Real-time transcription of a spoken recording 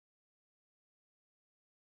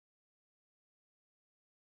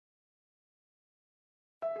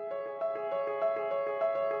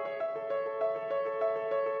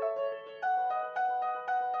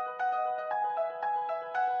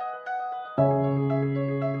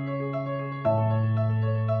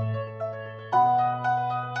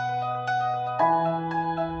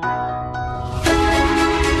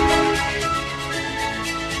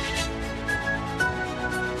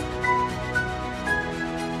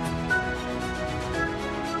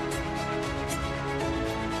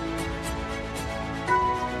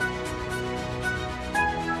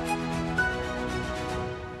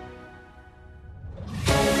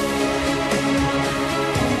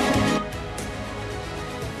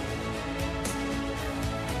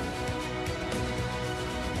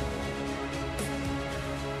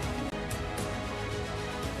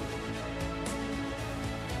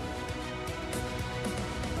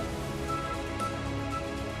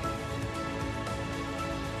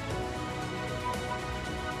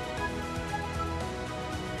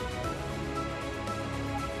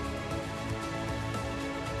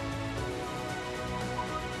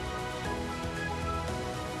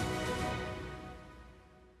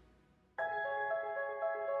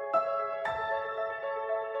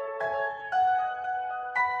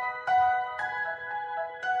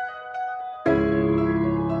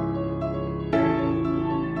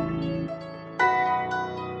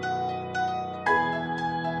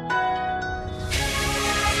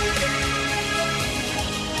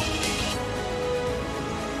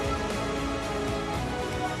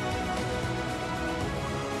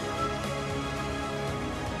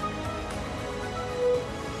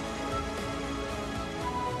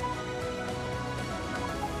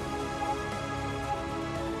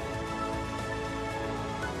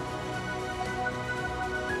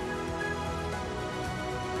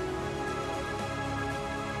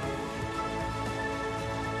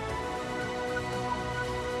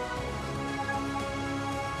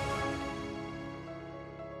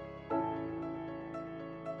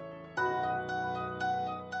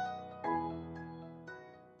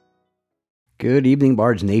Good evening,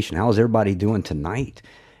 Bards Nation. How's everybody doing tonight?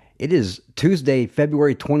 It is Tuesday,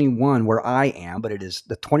 February 21, where I am, but it is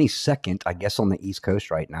the 22nd, I guess, on the East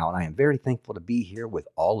Coast right now, and I am very thankful to be here with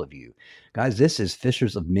all of you. Guys, this is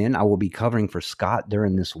Fishers of Men. I will be covering for Scott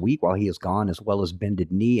during this week while he is gone, as well as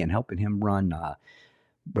Bended Knee, and helping him run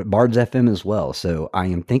Bards FM as well. So I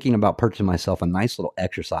am thinking about purchasing myself a nice little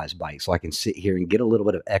exercise bike so I can sit here and get a little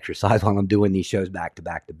bit of exercise while I'm doing these shows back to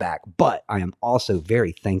back to back. But I am also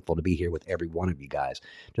very thankful to be here with every one of you guys.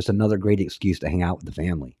 Just another great excuse to hang out with the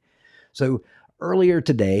family. So earlier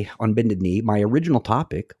today on Bended Knee, my original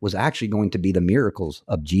topic was actually going to be the miracles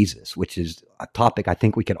of Jesus, which is a topic I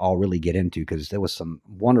think we could all really get into because there was some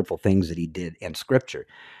wonderful things that he did in Scripture.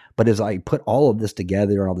 But as I put all of this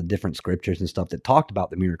together and all the different scriptures and stuff that talked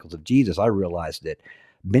about the miracles of Jesus, I realized that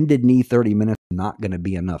Bended Knee 30 minutes is not going to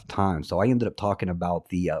be enough time. So I ended up talking about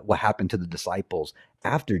the what happened to the disciples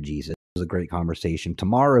after Jesus. It was a great conversation.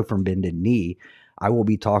 Tomorrow from Bended Knee, I will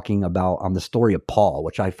be talking about the story of Paul,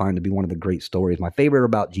 which I find to be one of the great stories. My favorite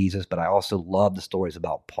about Jesus, but I also love the stories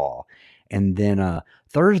about Paul. And then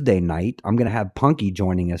Thursday night, I'm going to have Punky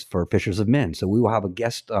joining us for Fishers of Men. So we will have a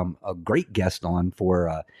guest, a great guest on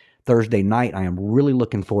for Thursday night. I am really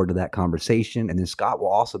looking forward to that conversation. And then Scott will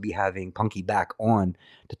also be having Punky back on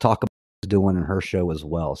to talk about what she's doing in her show as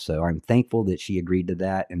well. So I'm thankful that she agreed to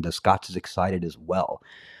that. And Scott is excited as well.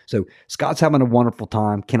 So Scott's having a wonderful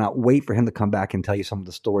time. Cannot wait for him to come back and tell you some of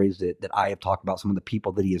the stories that I have talked about, some of the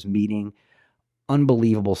people that he is meeting.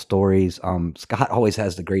 Unbelievable stories. Scott always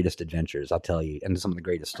has the greatest adventures, I'll tell you, and some of the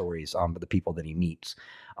greatest stories of the people that he meets.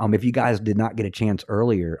 If you guys did not get a chance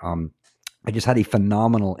earlier, I just had a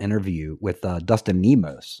phenomenal interview with Dustin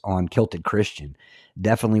Nemos on Kilted Christian.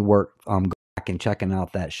 Definitely worth going back and checking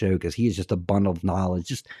out that show because he is just a bundle of knowledge,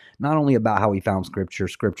 just not only about how he found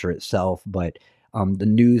Scripture itself, but the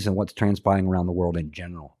news and what's transpiring around the world in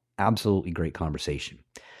general. Absolutely great conversation.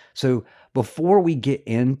 So before we get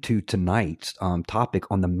into tonight's topic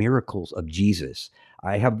on the miracles of Jesus,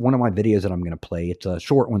 I have one of my videos that I'm going to play. It's a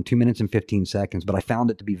short one, 2 minutes and 15 seconds, but I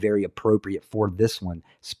found it to be very appropriate for this one,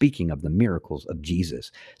 speaking of the miracles of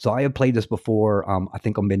Jesus. So I have played this before, I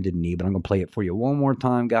think on Bended Knee, but I'm going to play it for you one more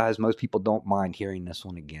time, guys. Most people don't mind hearing this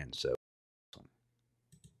one again, so.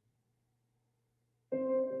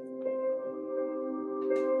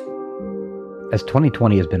 As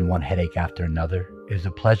 2020 has been one headache after another, it is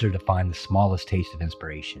a pleasure to find the smallest taste of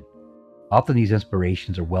inspiration. Often these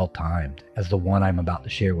inspirations are well-timed, as the one I'm about to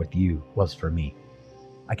share with you was for me.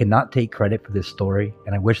 I cannot take credit for this story,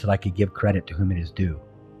 and I wish that I could give credit to whom it is due.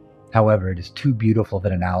 However, it is too beautiful of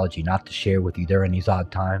an analogy not to share with you during these odd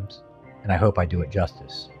times, and I hope I do it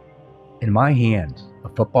justice. In my hands, a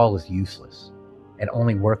football is useless, and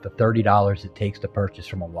only worth the $30 it takes to purchase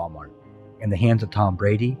from a Walmart. In the hands of Tom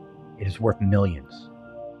Brady, it is worth millions.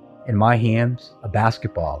 In my hands, a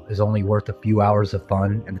basketball is only worth a few hours of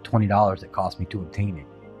fun and the $20 it cost me to obtain it.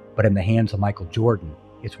 But in the hands of Michael Jordan,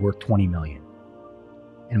 it's worth $20 million.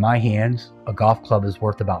 In my hands, a golf club is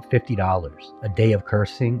worth about $50, a day of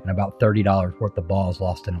cursing, and about $30 worth of balls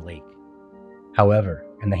lost in a lake. However,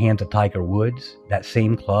 in the hands of Tiger Woods, that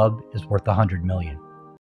same club is worth $100 million.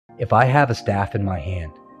 If I have a staff in my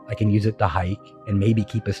hand, I can use it to hike and maybe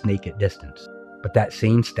keep a snake at distance. But that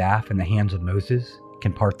same staff in the hands of Moses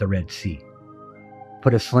can part the Red Sea.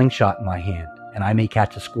 Put a slingshot in my hand, and I may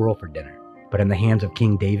catch a squirrel for dinner. But in the hands of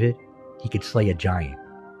King David, he could slay a giant.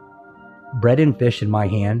 Bread and fish in my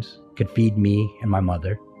hands could feed me and my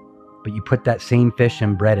mother. But you put that same fish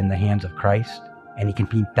and bread in the hands of Christ, and he can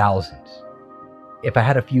feed thousands. If I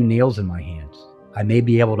had a few nails in my hands, I may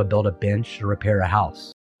be able to build a bench or repair a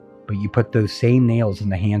house. But you put those same nails in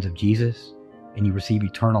the hands of Jesus, and you receive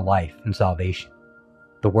eternal life and salvation.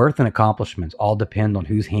 The worth and accomplishments all depend on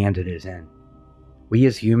whose hand it is in. We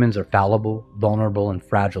as humans are fallible, vulnerable, and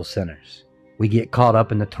fragile sinners. We get caught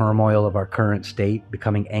up in the turmoil of our current state,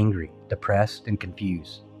 becoming angry, depressed, and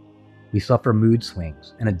confused. We suffer mood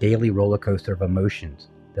swings and a daily roller coaster of emotions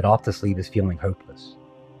that often leave us feeling hopeless.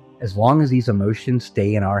 As long as these emotions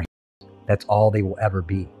stay in our hands, that's all they will ever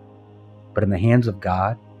be. But in the hands of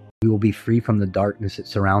God, we will be free from the darkness that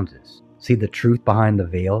surrounds us, see the truth behind the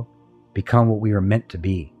veil, become what we are meant to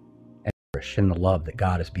be, and flourish in the love that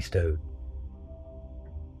God has bestowed.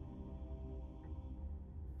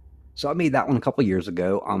 So I made that one a couple years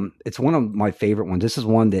ago. It's one of my favorite ones. This is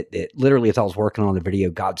one that literally, as I was working on the video,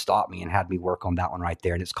 God stopped me and had me work on that one right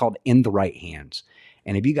there. And it's called In the Right Hands.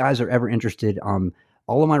 And if you guys are ever interested,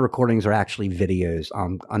 all of my recordings are actually videos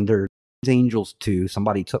under Payne's Angels 2.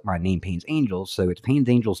 Somebody took my name, Payne's Angels, so it's Payne's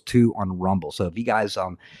Angels 2 on Rumble. So if you guys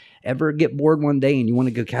ever get bored one day and you want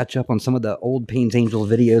to go catch up on some of the old Payne's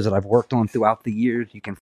Angels videos that I've worked on throughout the years, you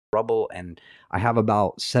can Rubble, and I have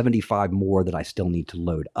about 75 more that I still need to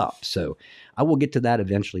load up. So I will get to that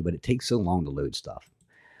eventually, but it takes so long to load stuff.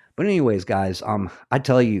 But anyways, guys, I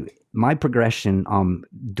tell you, my progression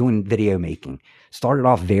doing video making started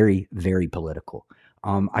off very, very political.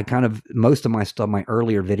 I kind of most of my stuff, my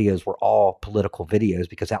earlier videos were all political videos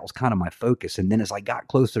because that was kind of my focus. And then as I got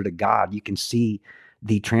closer to God, you can see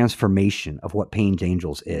the transformation of what Payne's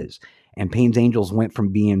Angels is. And Payne's Angels went from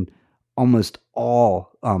being almost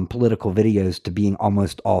all political videos to being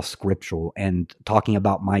almost all scriptural and talking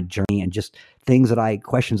about my journey and just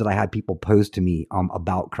questions that I had people pose to me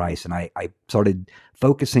about Christ. And I started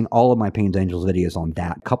focusing all of my Payne's Angels videos on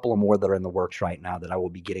that. A couple of more that are in the works right now that I will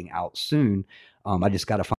be getting out soon. I just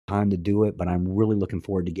got to find time to do it, but I'm really looking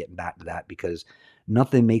forward to getting back to that because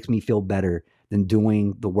nothing makes me feel better than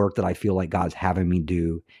doing the work that I feel like God's having me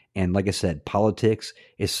do. And like I said, politics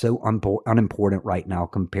is so unimportant right now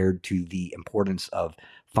compared to the importance of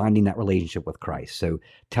finding that relationship with Christ. So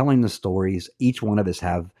telling the stories, each one of us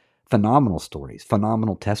have phenomenal stories,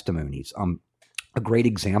 phenomenal testimonies. A great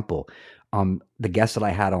example, the guest that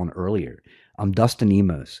I had on earlier, Dustin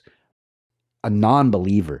Emos, a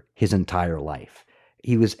non-believer his entire life.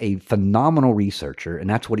 He was a phenomenal researcher, and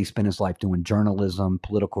that's what he spent his life doing, journalism,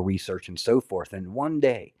 political research, and so forth. And one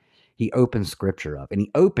day he opened Scripture up, and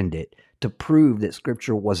he opened it to prove that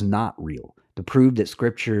Scripture was not real, to prove that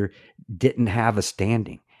Scripture didn't have a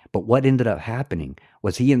standing. But what ended up happening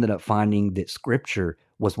was he ended up finding that Scripture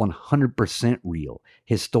was 100% real,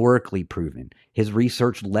 historically proven. His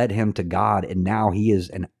research led him to God, and now he is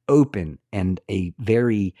an open and a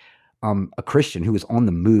very a Christian who is on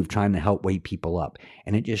the move trying to help wake people up.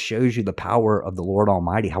 And it just shows you the power of the Lord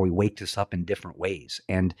Almighty, how he wakes us up in different ways.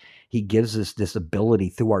 And he gives us this ability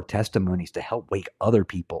through our testimonies to help wake other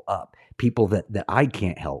people up, people that I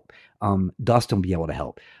can't help. Dustin will be able to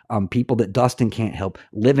help. People that Dustin can't help,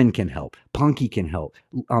 Livin can help, Punky can help,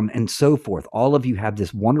 and so forth. All of you have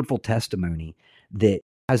this wonderful testimony that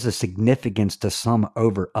has a significance to some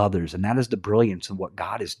over others. And that is the brilliance of what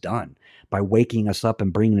God has done by waking us up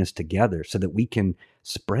and bringing us together so that we can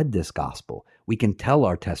spread this gospel. We can tell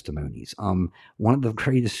our testimonies. One of the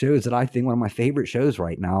greatest shows that I think, one of my favorite shows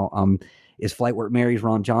right now, is Flight Work Marys,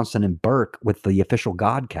 Ron Johnson and Burke with the official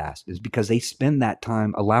Godcast, is because they spend that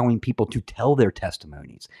time allowing people to tell their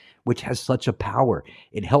testimonies, which has such a power.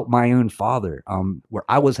 It helped my own father, where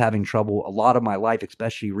I was having trouble a lot of my life,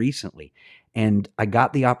 especially recently. And I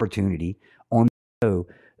got the opportunity on the show.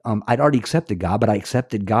 I'd already accepted God, but I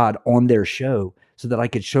accepted God on their show so that I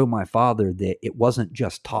could show my father that it wasn't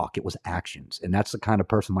just talk, it was actions. And that's the kind of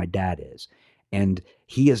person my dad is. And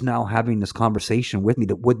he is now having this conversation with me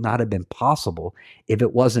that would not have been possible if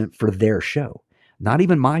it wasn't for their show. Not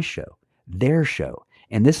even my show, their show.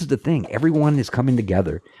 And this is the thing. Everyone is coming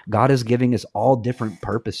together. God is giving us all different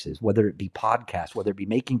purposes, whether it be podcasts, whether it be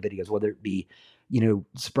making videos, whether it be,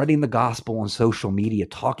 spreading the gospel on social media,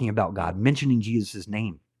 talking about God, mentioning Jesus'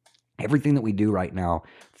 name. Everything that we do right now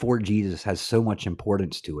for Jesus has so much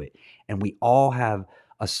importance to it. And we all have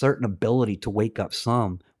a certain ability to wake up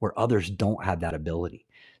some where others don't have that ability.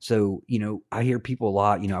 So, I hear people a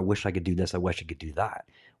lot, I wish I could do this. I wish I could do that.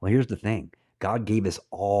 Well, here's the thing. God gave us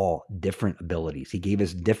all different abilities. He gave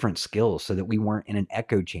us different skills so that we weren't in an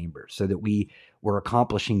echo chamber, so that we were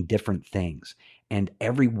accomplishing different things. And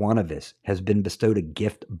every one of us has been bestowed a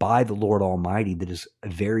gift by the Lord Almighty that is a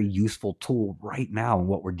very useful tool right now in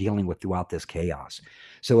what we're dealing with throughout this chaos.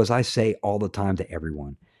 So as I say all the time to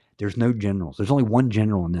everyone, there's no generals. There's only one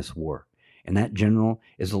general in this war. And that general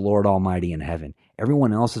is the Lord Almighty in heaven.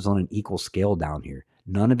 Everyone else is on an equal scale down here.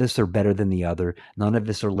 None of us are better than the other. None of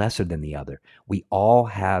us are lesser than the other. We all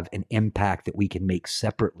have an impact that we can make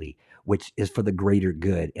separately, which is for the greater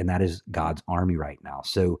good. And that is God's army right now.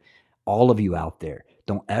 So all of you out there,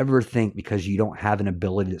 don't ever think because you don't have an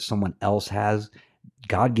ability that someone else has.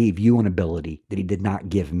 God gave you an ability that he did not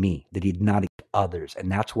give me, that he did not give others.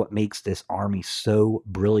 And that's what makes this army so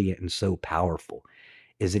brilliant and so powerful,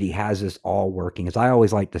 is that he has us all working. As I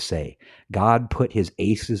always like to say, God put his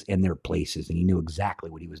aces in their places, and he knew exactly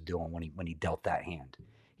what he was doing when he dealt that hand.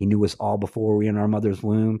 He knew us all before we were in our mother's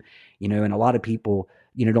womb, and a lot of people,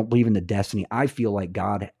 don't believe in the destiny. I feel like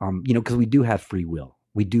God, because we do have free will.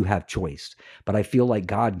 We do have choice, but I feel like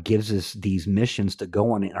God gives us these missions to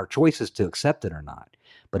go on, and our choice is to accept it or not.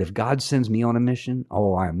 But if God sends me on a mission,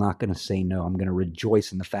 I am not going to say no. I'm going to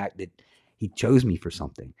rejoice in the fact that he chose me for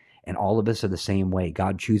something. And all of us are the same way.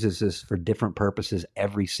 God chooses us for different purposes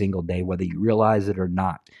every single day, whether you realize it or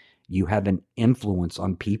not. You have an influence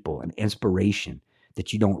on people, an inspiration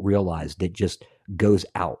that you don't realize that just goes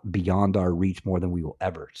out beyond our reach more than we will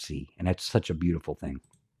ever see. And that's such a beautiful thing.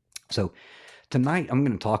 So Tonight, I'm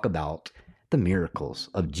going to talk about the miracles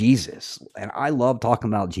of Jesus. And I love talking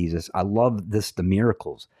about Jesus. I love the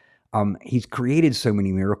miracles. He's created so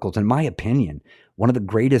many miracles. In my opinion, one of the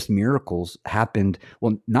greatest miracles happened,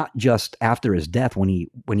 well, not just after his death when he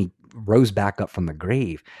rose back up from the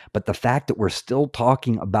grave, but the fact that we're still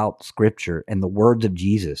talking about scripture and the words of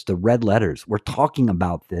Jesus, the red letters. We're talking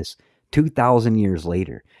about this 2,000 years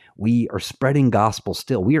later. We are spreading gospel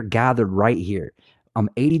still. We are gathered right here.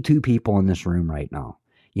 82 people in this room right now,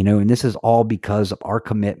 and this is all because of our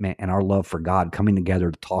commitment and our love for God coming together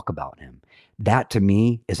to talk about him. That to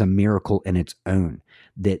me is a miracle in its own,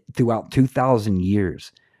 that throughout 2,000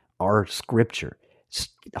 years, our scripture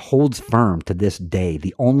holds firm to this day.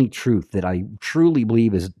 The only truth that I truly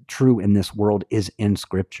believe is true in this world is in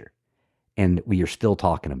scripture. And we are still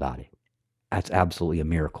talking about it. That's absolutely a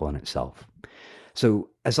miracle in itself. So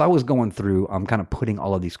as I was going through, I'm kind of putting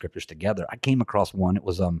all of these scriptures together. I came across one. It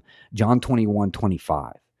was John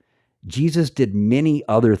 21:25. Jesus did many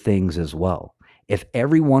other things as well. If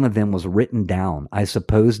every one of them was written down, I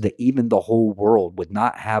suppose that even the whole world would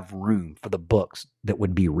not have room for the books that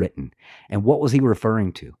would be written. And what was he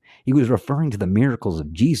referring to? He was referring to the miracles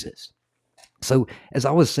of Jesus. So as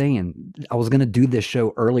I was saying, I was going to do this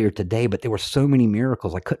show earlier today, but there were so many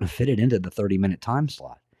miracles, I couldn't fit it into the 30-minute time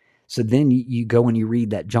slot. So then you go and you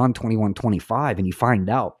read that John 21:25, and you find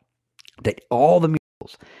out that all the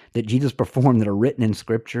miracles that Jesus performed that are written in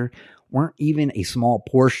Scripture weren't even a small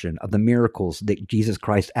portion of the miracles that Jesus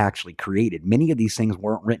Christ actually created. Many of these things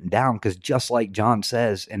weren't written down because just like John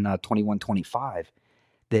says in 21:25,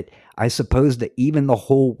 that I suppose that even the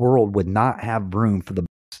whole world would not have room for the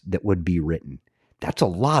books that would be written. That's a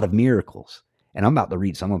lot of miracles. And I'm about to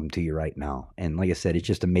read some of them to you right now. And like I said, it's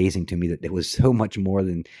just amazing to me that there was so much more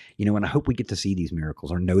than, and I hope we get to see these miracles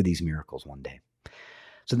or know these miracles one day.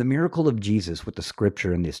 So the miracle of Jesus with the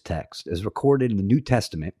scripture in this text is recorded in the New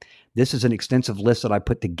Testament. This is an extensive list that I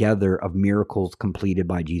put together of miracles completed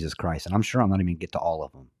by Jesus Christ. And I'm sure I'm not even going to get to all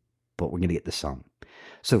of them, but we're going to get to some.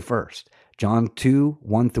 So first, John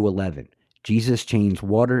 2:1-11. Jesus changed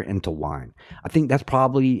water into wine. I think that's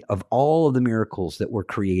probably, of all of the miracles that were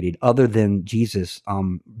created, other than Jesus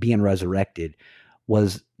being resurrected,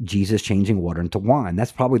 was Jesus changing water into wine.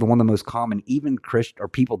 That's probably the one of the most common, even Christian or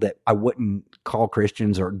people that I wouldn't call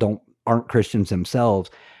Christians or aren't Christians themselves,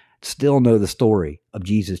 still know the story of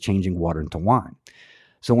Jesus changing water into wine.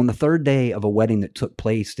 So on the third day of a wedding that took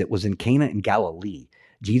place that was in Cana in Galilee,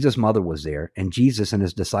 Jesus' mother was there, and Jesus and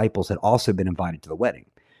his disciples had also been invited to the wedding.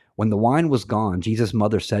 When the wine was gone, Jesus'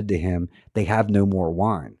 mother said to him, "They have no more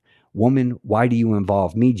wine." "Woman, why do you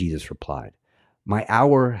involve me?" Jesus replied. "My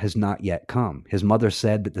hour has not yet come." His mother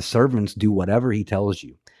said that the servants do whatever he tells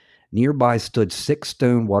you. Nearby stood 6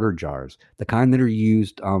 stone water jars, the kind that are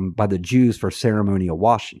used by the Jews for ceremonial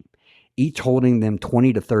washing, each holding them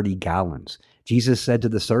 20 to 30 gallons. Jesus said to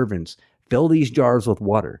the servants, "Fill these jars with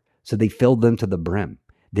water." So they filled them to the brim.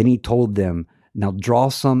 Then he told them, "Now draw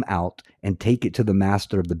some out and take it to the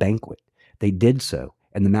master of the banquet." They did so,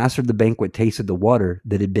 and the master of the banquet tasted the water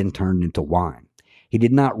that had been turned into wine. He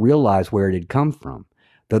did not realize where it had come from,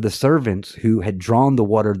 though the servants who had drawn the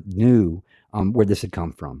water knew where this had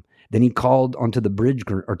come from. Then he called onto the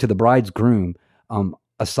bridegroom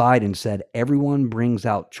aside and said, "Everyone brings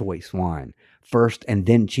out choice wine first and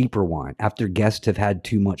then cheaper wine after guests have had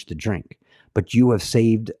too much to drink. But you have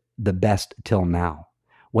saved the best till now."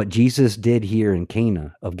 What Jesus did here in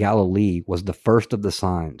Cana of Galilee was the first of the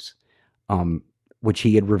signs which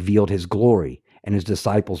he had revealed his glory, and his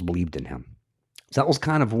disciples believed in him. So that was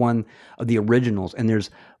kind of one of the originals. And there's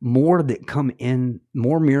more that come in,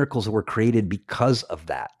 more miracles that were created because of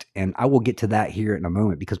that. And I will get to that here in a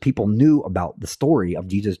moment, because people knew about the story of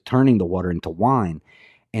Jesus turning the water into wine,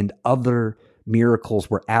 and other miracles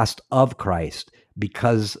were asked of Christ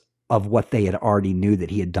because of what they had already knew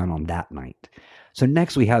that he had done on that night. So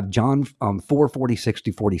next we have John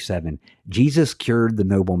 4:46-47. Jesus cured the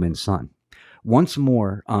nobleman's son. Once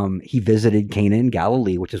more, he visited Cana in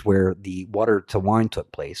Galilee, which is where the water to wine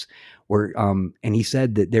took place. And he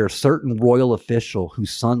said that there are certain royal official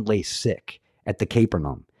whose son lay sick at the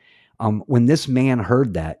Capernaum. When this man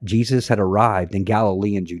heard that Jesus had arrived in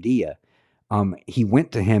Galilee and Judea, he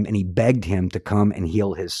went to him and he begged him to come and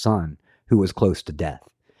heal his son, who was close to death.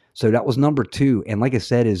 So that was number 2. And like I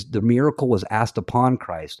said, is the miracle was asked upon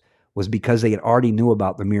Christ was because they had already knew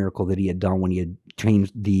about the miracle that he had done when he had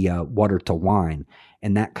changed the water to wine.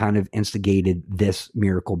 And that kind of instigated this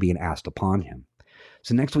miracle being asked upon him.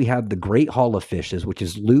 So next we have the Great Haul of Fishes, which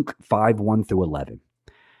is Luke 5:1-11.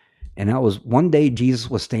 And that was one day Jesus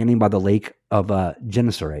was standing by the lake of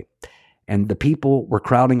Gennesaret, and the people were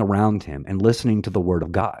crowding around him and listening to the word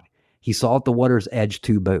of God. He saw at the water's edge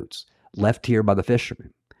 2 boats, left here by the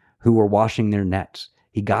fishermen, who were washing their nets.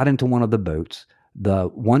 He got into one of the boats, the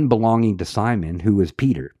one belonging to Simon, who was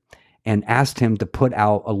Peter, and asked him to put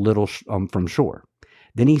out a little from shore.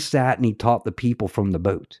 Then he sat and he taught the people from the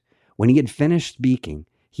boat. When he had finished speaking,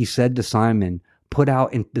 he said to Simon, "Put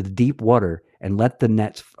out into the deep water and let the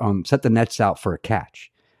nets set the nets out for a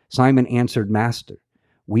catch." Simon answered, "Master,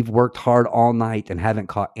 we've worked hard all night and haven't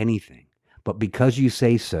caught anything, but because you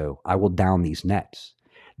say so, I will down these nets."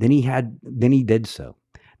 Then he did so.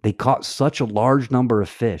 They caught such a large number of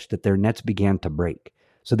fish that their nets began to break.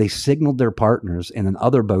 So they signaled their partners in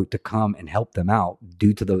another boat to come and help them out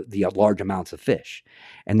due to the large amounts of fish.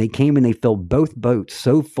 And they came and they filled both boats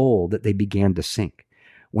so full that they began to sink.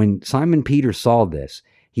 When Simon Peter saw this,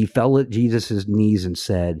 he fell at Jesus' knees and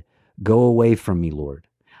said, "Go away from me, Lord.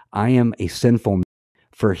 I am a sinful man."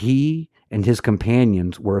 For he and his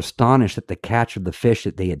companions were astonished at the catch of the fish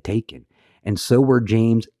that they had taken. And so were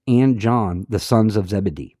James and John, the sons of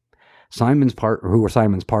Zebedee, who were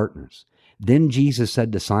Simon's partners. Then Jesus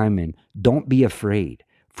said to Simon, "Don't be afraid.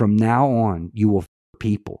 From now on, you will feed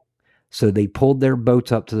people." So they pulled their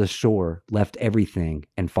boats up to the shore, left everything,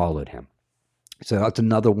 and followed him. So that's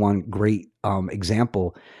another one great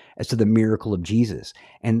example as to the miracle of Jesus.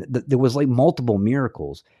 And there was like multiple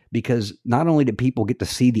miracles, because not only did people get to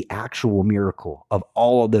see the actual miracle of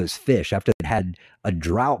all of those fish after they had a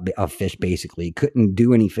drought of fish, basically couldn't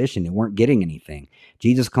do any fishing, they weren't getting anything.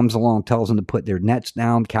 Jesus comes along, tells them to put their nets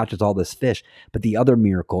down, catches all this fish. But the other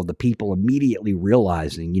miracle, the people immediately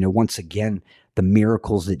realizing, once again, the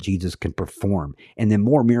miracles that Jesus can perform. And then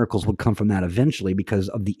more miracles would come from that eventually, because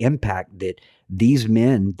of the impact that these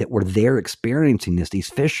men that were there experiencing this, these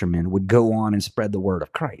fishermen, would go on and spread the word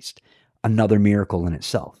of Christ. Another miracle in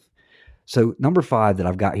itself. So number 5 that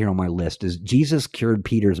I've got here on my list is Jesus cured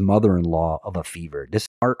Peter's mother-in-law of a fever. This is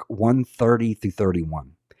Mark 1:30 through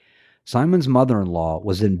 31. Simon's mother-in-law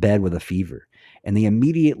was in bed with a fever, and they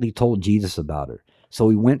immediately told Jesus about her. So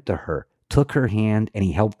he went to her, took her hand, and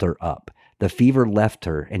he helped her up. The fever left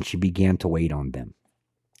her, and she began to wait on them.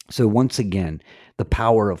 So once again, the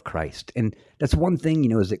power of Christ. And that's one thing,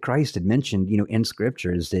 is that Christ had mentioned, in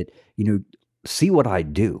Scripture, is that, see what I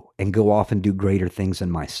do and go off and do greater things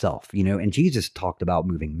than myself, and Jesus talked about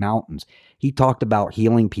moving mountains. He talked about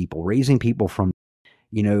healing people, raising people from,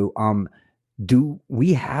 do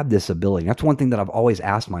we have this ability? That's one thing that I've always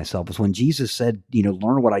asked myself, is when Jesus said,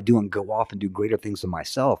 learn what I do and go off and do greater things than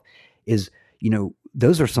myself, is,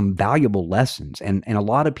 those are some valuable lessons. And a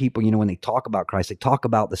lot of people, when they talk about Christ, they talk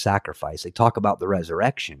about the sacrifice, they talk about the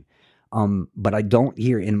resurrection. But I don't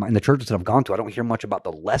hear in the churches that I've gone to, I don't hear much about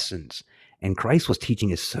the lessons. And Christ was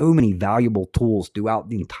teaching us so many valuable tools throughout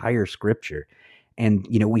the entire Scripture. And,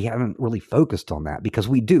 we haven't really focused on that, because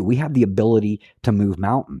we have the ability to move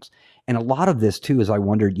mountains. And a lot of this too, as I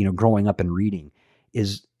wondered, growing up and reading,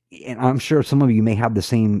 is, and I'm sure some of you may have the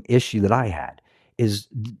same issue that I had, is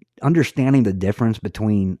understanding the difference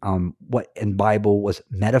between what in Bible was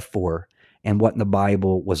metaphor and what in the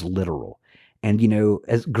Bible was literal. And,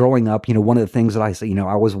 as growing up, one of the things that I say, I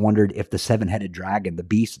always wondered if the 7-headed dragon, the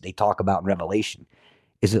beast that they talk about in Revelation,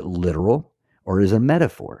 is it literal or is it a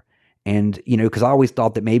metaphor? And, because I always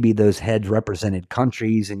thought that maybe those heads represented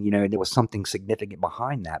countries, and, there was something significant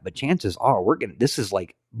behind that. But chances are this is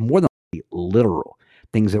like more than literal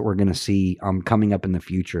things that we're going to see coming up in the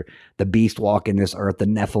future. The beast walking this earth, the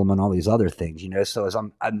Nephilim, and all these other things, So as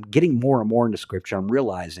I'm getting more and more into Scripture, I'm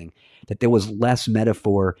realizing that there was less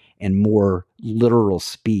metaphor and more literal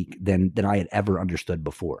speak than I had ever understood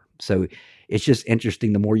before. So it's just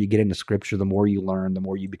interesting. The more you get into Scripture, the more you learn, the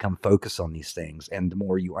more you become focused on these things, and the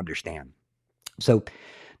more you understand. So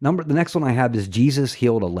the next one I have is Jesus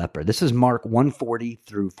healed a leper. This is Mark 1:40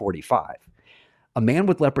 through 45. A man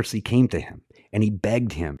with leprosy came to him, and he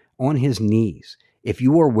begged him on his knees, "If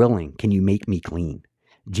you are willing, can you make me clean?"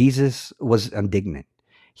 Jesus was indignant.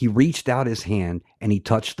 He reached out his hand and he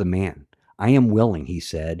touched the man. "I am willing," he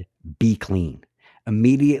said, "be clean."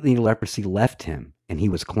 Immediately leprosy left him and he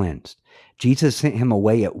was cleansed. Jesus sent him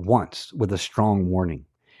away at once with a strong warning.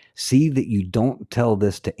 "See that you don't tell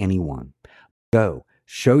this to anyone. Go,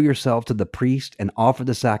 show yourself to the priest and offer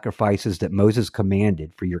the sacrifices that Moses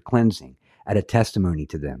commanded for your cleansing, as a testimony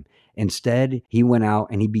to them." Instead, he went out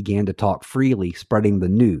and he began to talk freely, spreading the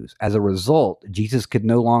news. As a result, Jesus could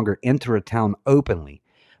no longer enter a town openly,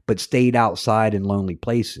 but stayed outside in lonely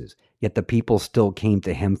places. Yet the people still came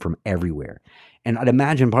to him from everywhere. And I'd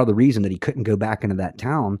imagine part of the reason that he couldn't go back into that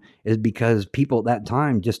town is because people at that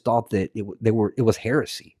time just thought that it was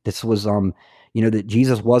heresy. This was, that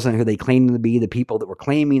Jesus wasn't who they claimed him to be. The people that were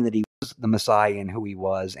claiming that he the Messiah and who he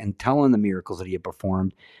was and telling the miracles that he had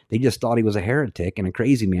performed, they just thought he was a heretic and a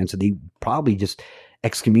crazy man. So they probably just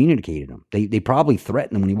excommunicated him. They probably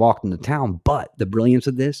threatened him when he walked into town. But the brilliance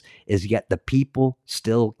of this is yet the people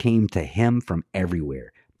still came to him from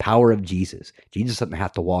everywhere. Power of Jesus. Jesus doesn't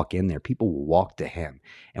have to walk in there. People will walk to him.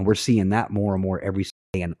 And we're seeing that more and more every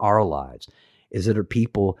day in our lives, is that are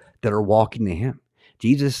people that are walking to him.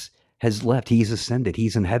 Jesus has left. He's ascended.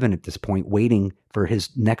 He's in heaven at this point, waiting for his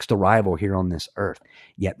next arrival here on this earth.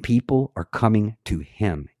 Yet people are coming to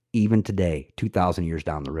him, even today, 2,000 years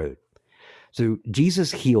down the road. So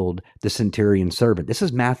Jesus healed the centurion servant. This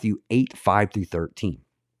is Matthew 8, 5 through 13.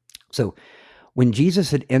 So when Jesus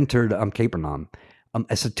had entered Capernaum,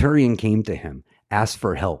 a centurion came to him, asked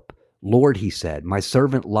for help. Lord, he said, my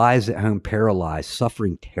servant lies at home paralyzed,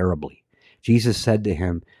 suffering terribly. Jesus said to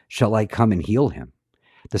him, shall I come and heal him?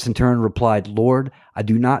 The centurion replied, Lord, I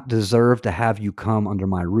do not deserve to have you come under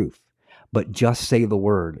my roof, but just say the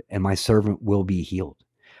word, and my servant will be healed.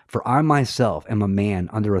 For I myself am a man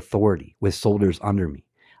under authority, with soldiers under me.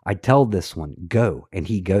 I tell this one, go, and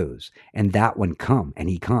he goes, and that one, come, and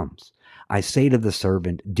he comes. I say to the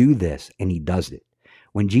servant, do this, and he does it.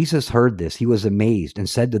 When Jesus heard this, he was amazed and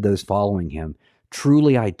said to those following him,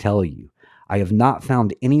 truly I tell you, I have not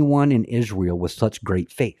found anyone in Israel with such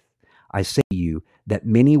great faith. I say to you that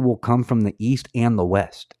many will come from the east and the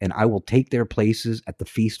west, and I will take their places at the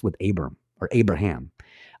feast with Abraham,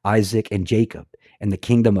 Isaac, and Jacob, in the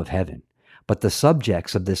kingdom of heaven. But the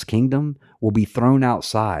subjects of this kingdom will be thrown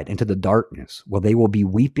outside into the darkness, where they will be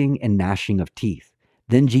weeping and gnashing of teeth.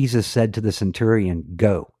 Then Jesus said to the centurion,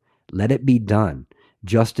 go, let it be done,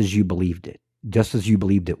 just as you believed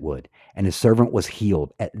it would. And his servant was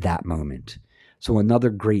healed at that moment. So another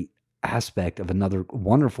great aspect of another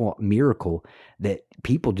wonderful miracle that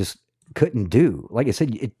people just couldn't do. Like I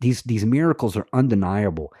said, these miracles are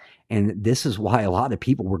undeniable. And this is why a lot of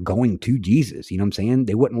people were going to Jesus. You know what I'm saying?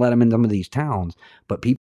 They wouldn't let him in some of these towns, but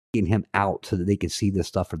people getting him out so that they could see this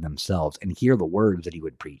stuff for themselves and hear the words that he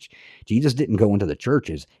would preach. Jesus didn't go into the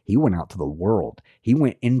churches. He went out to the world. He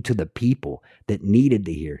went into the people that needed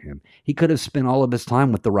to hear him. He could have spent all of his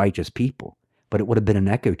time with the righteous people, but it would have been an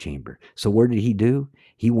echo chamber. So where did he do?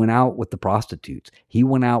 He went out with the prostitutes. He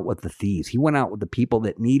went out with the thieves. He went out with the people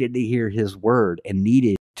that needed to hear his word and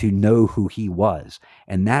needed to know who he was.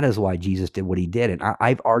 And that is why Jesus did what he did. And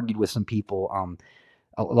I've argued with some people,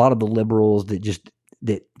 a lot of the liberals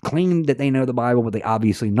that claim that they know the Bible, but they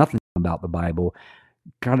obviously nothing about the Bible,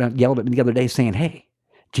 kind of yelled at me the other day saying, hey,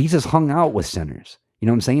 Jesus hung out with sinners. You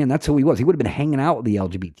know what I'm saying? That's who he was. He would have been hanging out with the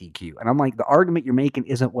LGBTQ. And I'm like, the argument you're making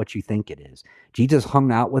isn't what you think it is. Jesus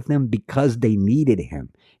hung out with them because they needed him.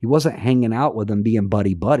 He wasn't hanging out with them being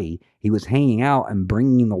buddy-buddy. He was hanging out and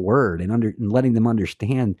bringing the word and letting them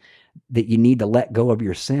understand that you need to let go of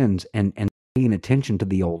your sins and paying attention to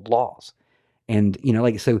the old laws. And, you know,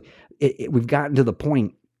 like, so we've gotten to the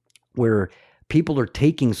point where people are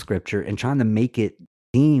taking scripture and trying to make it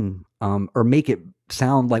seem or make it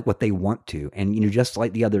sound like what they want to. And, you know, just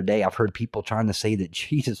like the other day, I've heard people trying to say that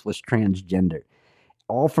Jesus was transgender,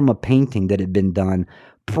 all from a painting that had been done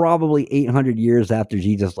probably 800 years after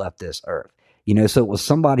Jesus left this earth. You know, so it was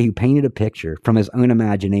somebody who painted a picture from his own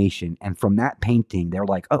imagination. And from that painting, they're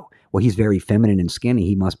like, oh, well, he's very feminine and skinny.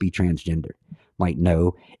 He must be transgender. Like,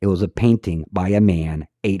 no, it was a painting by a man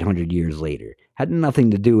 800 years later. Had nothing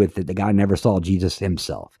to do with it. The guy never saw Jesus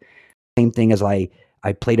himself. Same thing as I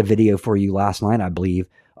played a video for you last night, I believe,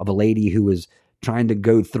 of a lady who was trying to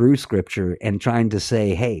go through scripture and trying to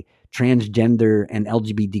say, hey, transgender and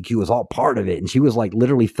LGBTQ is all part of it. And she was like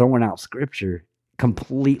literally throwing out scripture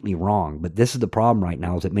completely wrong. But this is the problem right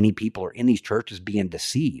now, is that many people are in these churches being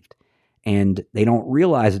deceived. And they don't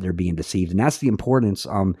realize that they're being deceived. And that's the importance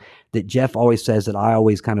that Jeff always says, that I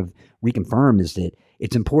always kind of reconfirm, is that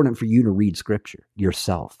it's important for you to read scripture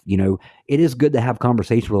yourself. You know, it is good to have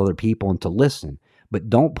conversation with other people and to listen,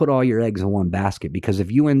 but don't put all your eggs in one basket, because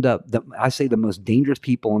if you end up, I say the most dangerous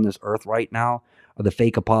people on this earth right now are the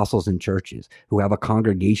fake apostles in churches who have a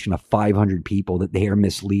congregation of 500 people that they are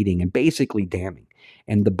misleading and basically damning.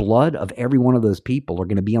 And the blood of every one of those people are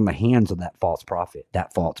going to be on the hands of that false prophet,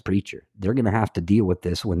 that false preacher. They're going to have to deal with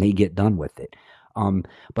this when they get done with it.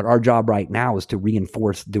 But our job right now is to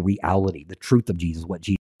reinforce the reality, the truth of Jesus, what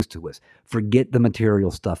Jesus is to us. Forget the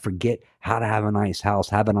material stuff. Forget how to have a nice house,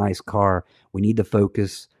 have a nice car. We need to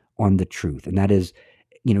focus on the truth. And that is,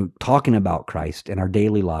 you know, talking about Christ in our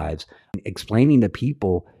daily lives, explaining to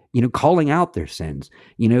people, you know, calling out their sins.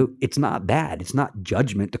 You know, it's not bad. It's not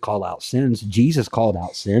judgment to call out sins. Jesus called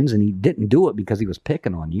out sins, and he didn't do it because he was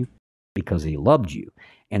picking on you, because he loved you.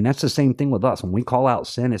 And that's the same thing with us. When we call out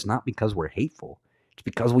sin, it's not because we're hateful. It's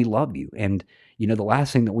because we love you. And, the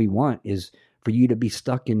last thing that we want is for you to be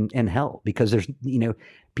stuck in hell, because there's,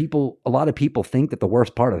 a lot of people think that the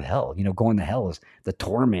worst part of hell, going to hell, is the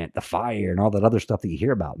torment, the fire, and all that other stuff that you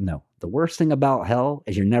hear about. No, the worst thing about hell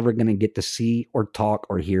is you're never going to get to see or talk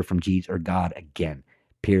or hear from Jesus or God again,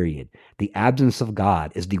 period. The absence of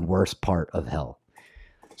God is the worst part of hell.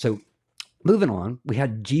 So moving on, we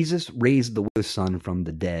had Jesus raised the son from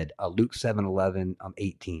the dead, Luke 7:11,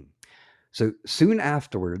 18. So soon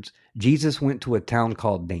afterwards, Jesus went to a town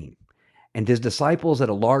called Nain, and his disciples and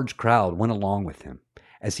a large crowd went along with him.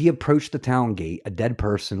 As he approached the town gate, a dead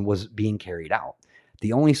person was being carried out,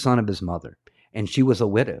 the only son of his mother, and she was a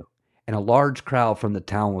widow, and a large crowd from the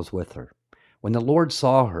town was with her. When the Lord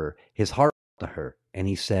saw her, his heart went to her, and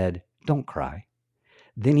he said, "Don't cry."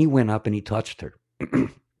 Then he went up and he touched her.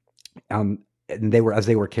 And as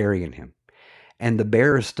they were carrying him, and the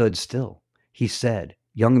bearer stood still. He said,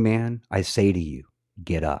 "Young man, I say to you,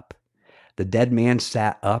 get up." The dead man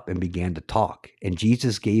sat up and began to talk, and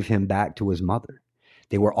Jesus gave him back to his mother.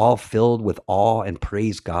 They were all filled with awe and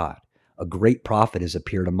praised God. "A great prophet has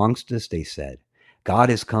appeared amongst us," they said. "God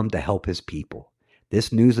has come to help his people."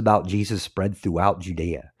 This news about Jesus spread throughout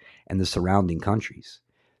Judea and the surrounding countries.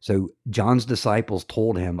 So John's disciples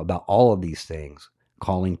told him about all of these things,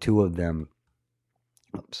 calling two of them.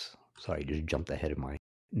 Oops, sorry, just jumped ahead of my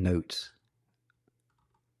notes.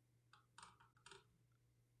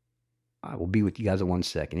 I will be with you guys in 1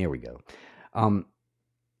 second. Here we go.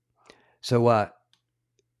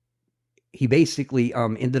 He basically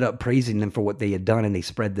ended up praising them for what they had done, and they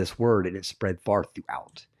spread this word, and it spread far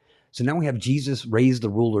throughout. So now we have Jesus raised the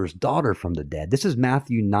ruler's daughter from the dead. This is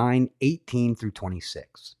Matthew 9:18 through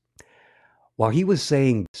 26. While he was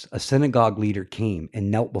saying this, a synagogue leader came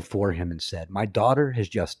and knelt before him and said, "My daughter has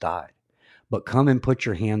just died, but come and put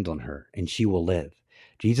your hand on her, and she will live."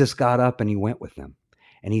 Jesus got up and he went with them.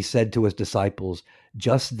 And he said to his disciples,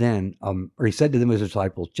 just then a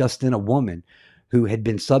woman who had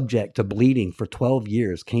been subject to bleeding for 12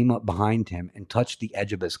 years came up behind him and touched the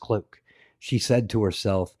edge of his cloak. She said to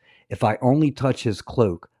herself, "If I only touch his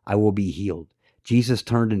cloak, I will be healed." Jesus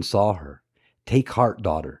turned and saw her. "Take heart,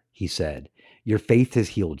 daughter," he said. "Your faith has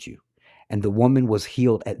healed you." And the woman was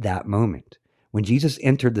healed at that moment. When Jesus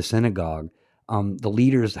entered the synagogue, the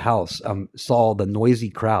leader's house, saw the noisy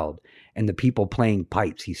crowd and the people playing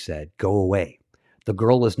pipes. He said, "Go away. The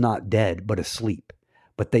girl is not dead, but asleep."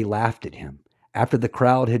 But they laughed at him. After the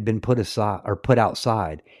crowd had been put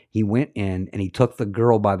outside, he went in and he took the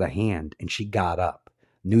girl by the hand, and she got up.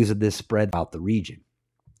 News of this spread out the region.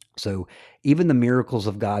 So even the miracles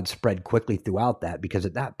of God spread quickly throughout that, because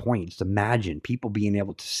at that point, just imagine people being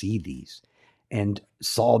able to see these and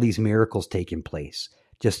saw these miracles taking place.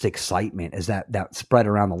 Just excitement as that spread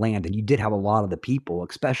around the land. And you did have a lot of the people,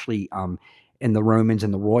 especially in the Romans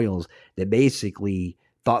and the royals, that basically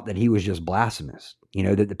thought that he was just blasphemous.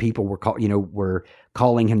 That the people were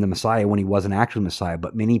calling him the Messiah when he wasn't actually Messiah.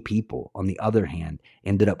 But many people, on the other hand,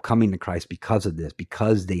 ended up coming to Christ because of this,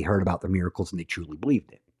 because they heard about the miracles and they truly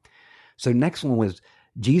believed it. So next one was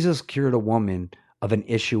Jesus cured a woman of an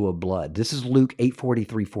issue of blood. This is Luke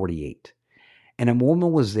 8:43-48. And a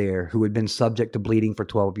woman was there who had been subject to bleeding for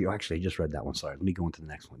 12 years. Actually, I just read that one. Sorry. Let me go into the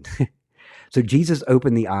next one. So Jesus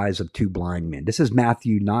opened the eyes of two blind men. This is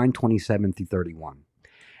Matthew 9:27-31.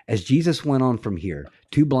 As Jesus went on from here,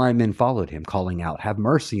 two blind men followed him, calling out, "Have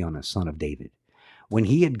mercy on us, Son of David." When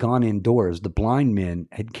he had gone indoors, the blind men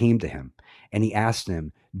had came to him, and he asked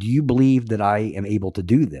them, "Do you believe that I am able to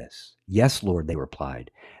do this?" "Yes, Lord," they replied.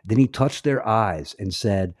 Then he touched their eyes and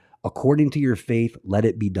said, "According to your faith, let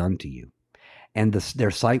it be done to you." And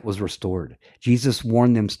their sight was restored. Jesus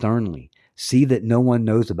warned them sternly, "See that no one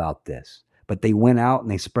knows about this." But they went out and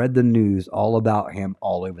they spread the news all about him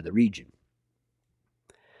all over the region.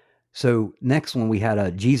 So next one, we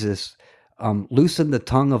had Jesus loosened the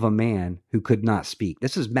tongue of a man who could not speak.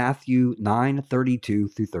 This is Matthew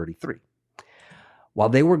 9:32-33. While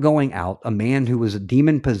they were going out, a man who was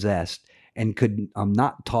demon-possessed and could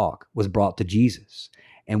not talk was brought to Jesus.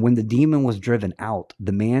 And when the demon was driven out,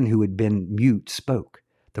 the man who had been mute spoke.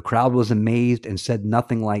 The crowd was amazed and said,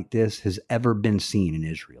 "Nothing like this has ever been seen in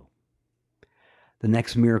Israel." The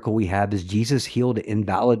next miracle we have is Jesus healed an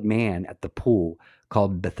invalid man at the pool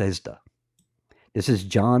called Bethesda. This is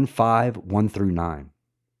John 5:1-9.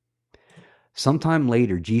 Sometime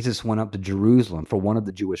later, Jesus went up to Jerusalem for one of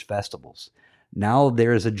the Jewish festivals. Now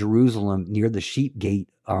there is a Jerusalem near the sheep gate,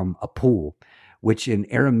 a pool, which in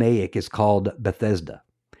Aramaic is called Bethesda,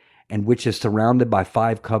 and which is surrounded by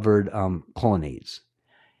 5 covered colonnades.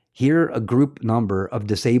 Here a group number of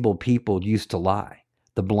disabled people used to lie: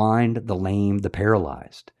 the blind, the lame, the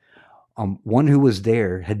paralyzed. One who was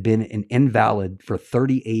there had been an invalid for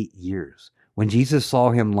 38 years. When Jesus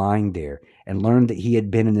saw him lying there and learned that he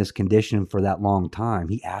had been in this condition for that long time,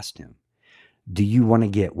 he asked him, "Do you want to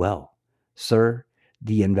get well?" "Sir,"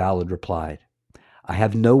 the invalid replied, "I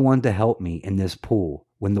have no one to help me in this pool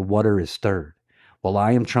when the water is stirred. While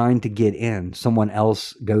I am trying to get in, someone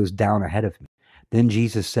else goes down ahead of me." Then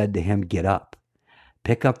Jesus said to him, "Get up,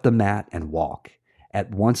 pick up the mat and walk."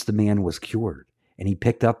 At once the man was cured, and he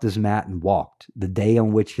picked up his mat and walked. The day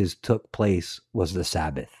on which his took place was the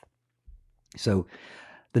Sabbath. So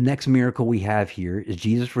the next miracle we have here is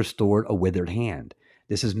Jesus restored a withered hand.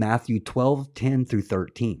 This is Matthew 12:10 through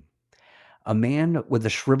 13. A man with a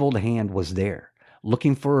shriveled hand was there,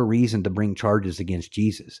 looking for a reason to bring charges against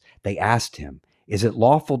Jesus. They asked him, "Is it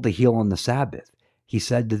lawful to heal on the Sabbath?" He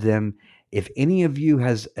said to them, "If any of you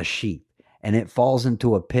has a sheep and it falls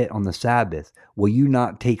into a pit on the Sabbath, will you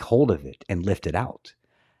not take hold of it and lift it out?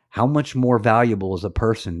 How much more valuable is a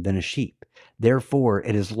person than a sheep? Therefore,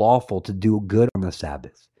 it is lawful to do good on the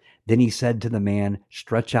Sabbath." Then he said to the man,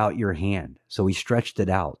 "Stretch out your hand." So he stretched it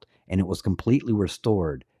out, and it was completely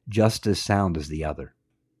restored, just as sound as the other.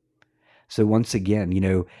 So once again,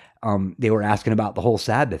 they were asking about the whole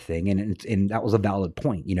Sabbath thing, and that was a valid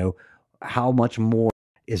point. How much more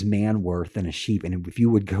is man worth than a sheep? And if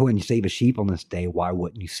you would go and save a sheep on this day, why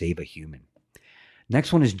wouldn't you save a human?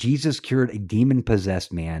 Next one is Jesus cured a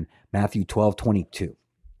demon-possessed man, Matthew 12:22.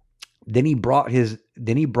 Then he brought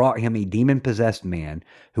him a demon-possessed man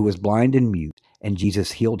who was blind and mute, and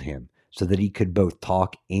Jesus healed him so that he could both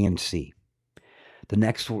talk and see. The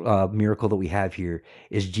next miracle that we have here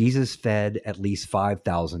is Jesus fed at least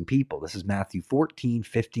 5,000 people. This is Matthew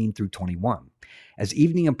 14:15 through 21. As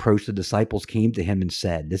evening approached, the disciples came to him and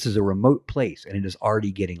said, "This is a remote place, and it is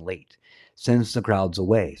already getting late. Send the crowds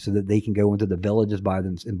away so that they can go into the villages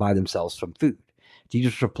and buy themselves some food."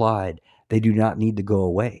 Jesus replied, "They do not need to go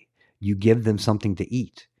away. You give them something to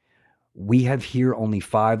eat." "We have here only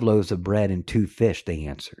 5 loaves of bread and 2 fish," they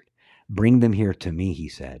answered. "Bring them here to me," he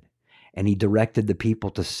said. And he directed the people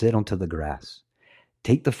to sit onto the grass.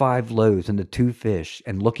 "Take the 5 loaves and the 2 fish,"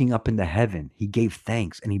 and looking up into heaven, he gave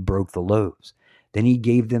thanks and he broke the loaves. Then he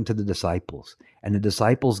gave them to the disciples, and the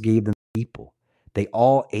disciples gave them to the people. They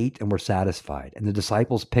all ate and were satisfied, and the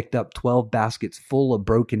disciples picked up 12 baskets full of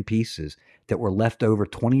broken pieces that were left over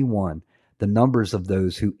 21. The numbers of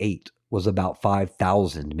those who ate was about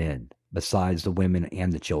 5,000 men, besides the women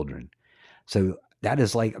and the children. So that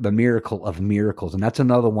is like the miracle of miracles. And that's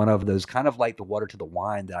another one of those, kind of like the water to the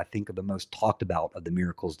wine, that I think are the most talked about of the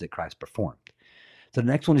miracles that Christ performed. So the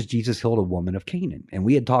next one is Jesus healed a woman of Canaan. And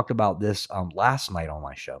we had talked about this last night on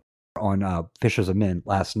my show, on Fishers of Men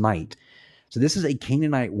last night. So this is a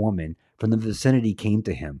Canaanite woman from the vicinity came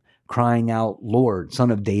to him, crying out, "Lord, Son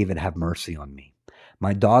of David, have mercy on me.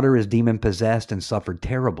 My daughter is demon-possessed and suffered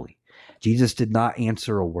terribly." Jesus did not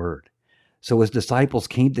answer a word. So his disciples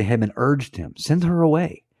came to him and urged him, "Send her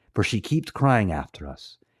away, for she keeps crying after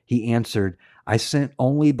us." He answered, "I sent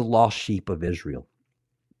only the lost sheep of Israel."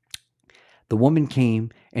 The woman came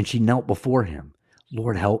and she knelt before him.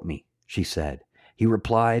 "Lord, help me," she said. He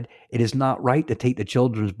replied, "It is not right to take the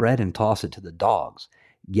children's bread and toss it to the dogs."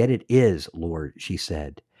 "Yet it is, Lord," she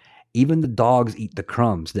said. "Even the dogs eat the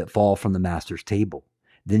crumbs that fall from the master's table."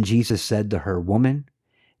 Then Jesus said to her, "Woman,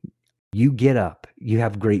 you get up. You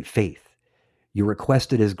have great faith. Your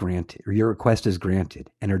request is granted."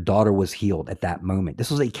 And her daughter was healed at that moment.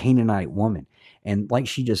 This was a Canaanite woman. And like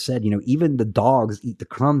she just said, even the dogs eat the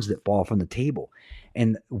crumbs that fall from the table.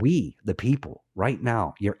 And we, the people, right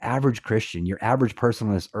now, your average Christian, your average person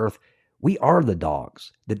on this earth, we are the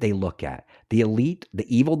dogs that they look at. The elite, the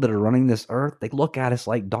evil that are running this earth, they look at us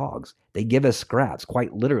like dogs. They give us scraps,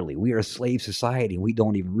 quite literally. We are a slave society, and we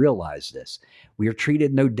don't even realize this. We are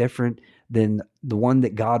treated no different than the one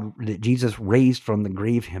that Jesus raised from the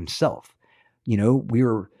grave himself. We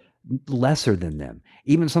are lesser than them.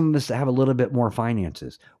 Even some of us that have a little bit more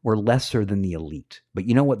finances, we're lesser than the elite. But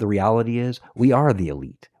you know what the reality is? We are the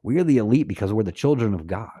elite. We are the elite because we're the children of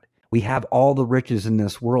God. We have all the riches in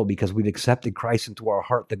this world because we've accepted Christ into our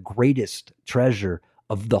heart, the greatest treasure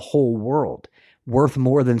of the whole world, worth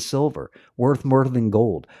more than silver, worth more than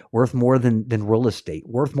gold, worth more than real estate,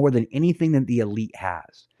 worth more than anything that the elite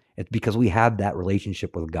has. It's because we have that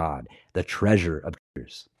relationship with God, the treasure of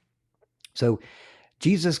treasures. So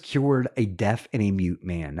Jesus cured a deaf and a mute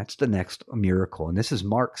man. That's the next miracle. And this is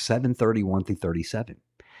Mark 7:31 through 37.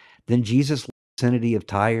 Then Jesus left the vicinity of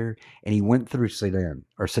Tyre, and he went through Sidon,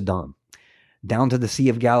 down to the Sea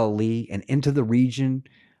of Galilee and into the region,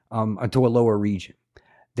 into a lower region.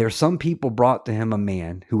 There some people brought to him a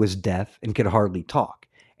man who was deaf and could hardly talk,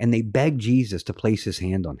 and they begged Jesus to place his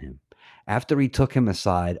hand on him. After he took him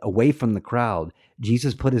aside, away from the crowd,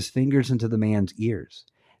 Jesus put his fingers into the man's ears.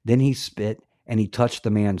 Then he spit and he touched the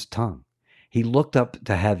man's tongue. He looked up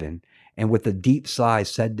to heaven and with a deep sigh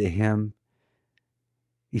said to him,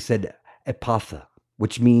 he said, Ephphatha,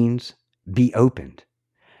 which means be opened.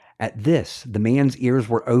 At this, the man's ears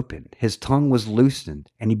were opened, his tongue was loosened,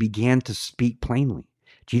 and he began to speak plainly.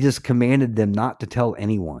 Jesus commanded them not to tell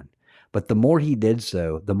anyone, but the more he did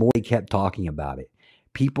so, the more he kept talking about it.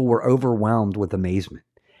 People were overwhelmed with amazement.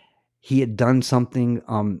 He had done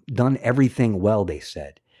done everything well, they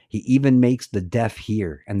said. He even makes the deaf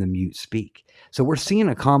hear and the mute speak. So we're seeing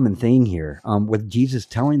a common thing here with Jesus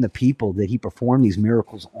telling the people that he performed these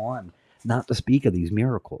miracles on, not to speak of these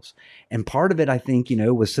miracles. And part of it, I think,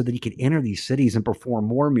 was so that he could enter these cities and perform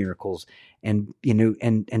more miracles and,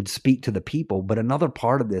 and speak to the people. But another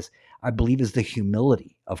part of this, I believe, is the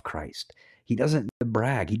humility of Christ. He doesn't need to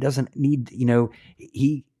brag. He doesn't need,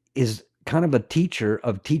 he is kind of a teacher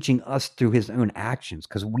of teaching us through his own actions,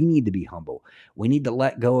 because we need to be humble. We need to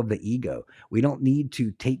let go of the ego. We don't need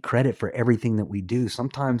to take credit for everything that we do.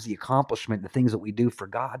 Sometimes the accomplishment, the things that we do for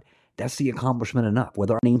God, that's the accomplishment enough,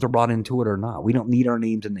 whether our names are brought into it or not. We don't need our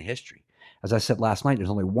names in the history. As I said last night, there's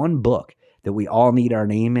only one book that we all need our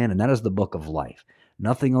name in, and that is the book of life.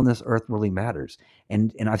 Nothing on this earth really matters.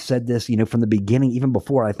 And I've said this, from the beginning, even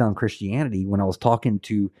before I found Christianity, when I was talking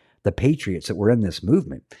to the patriots that were in this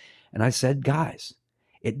movement. And I said, guys,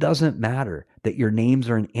 it doesn't matter that your names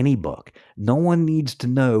are in any book. No one needs to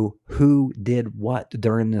know who did what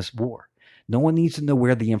during this war. No one needs to know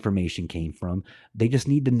where the information came from. They just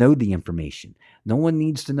need to know the information. No one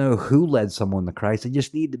needs to know who led someone to Christ. They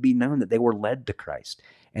just need to be known that they were led to Christ.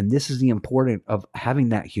 And this is the importance of having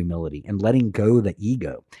that humility and letting go the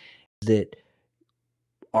ego, that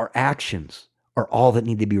our actions are all that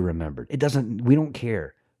need to be remembered. We don't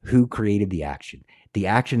care who created the action, the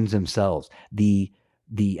actions themselves, the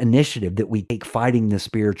initiative that we take fighting this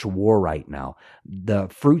spiritual war right now, the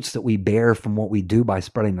fruits that we bear from what we do by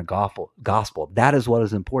spreading the gospel. That is what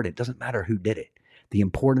is important. It doesn't matter who did it. The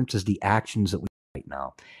importance is the actions that we do right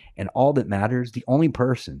now. And all that matters, the only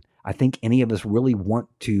person I think any of us really want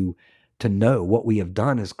to know what we have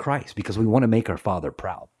done is Christ, because we want to make our Father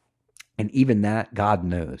proud. And even that, God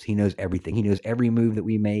knows. He knows everything. He knows every move that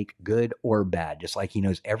we make, good or bad, just like he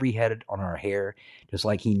knows every head on our hair, just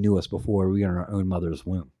like he knew us before we were in our own mother's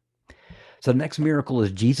womb. So the next miracle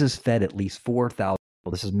is Jesus fed at least 4,000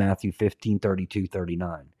 people. This is Matthew 15, 32,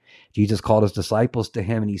 39. Jesus called his disciples to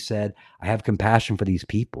him and he said, I have compassion for these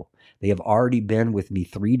people. They have already been with me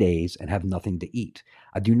 3 days and have nothing to eat.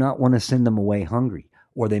 I do not want to send them away hungry,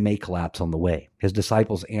 or they may collapse on the way. His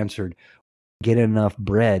disciples answered, get enough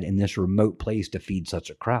bread in this remote place to feed such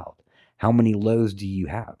a crowd. How many loaves do you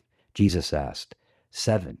have? Jesus asked.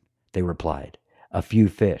 7, they replied. A few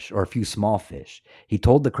fish, or a few small fish. He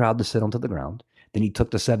told the crowd to sit onto the ground. Then he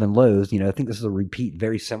took the 7 loaves. I think this is a repeat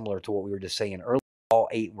very similar to what we were just saying earlier. All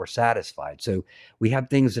 8 were satisfied. So we have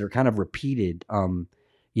things that are kind of repeated,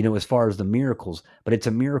 as far as the miracles, but it's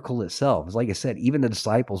a miracle itself. It's like I said, even the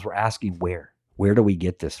disciples were asking where do we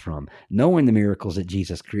get this from? Knowing the miracles that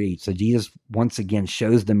Jesus creates. So Jesus, once again,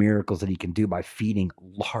 shows the miracles that he can do by feeding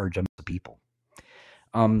large amounts of people.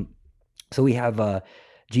 So we have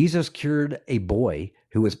Jesus cured a boy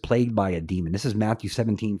who was plagued by a demon. This is Matthew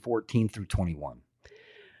 17, 14 through 21.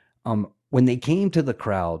 When they came to the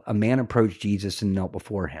crowd, a man approached Jesus and knelt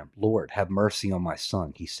before him. Lord, have mercy on my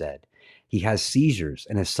son, he said. He has seizures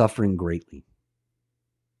and is suffering greatly.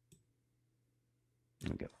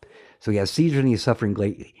 Okay. So he has seizures and he is suffering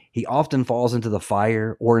greatly. He often falls into the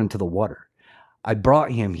fire or into the water. I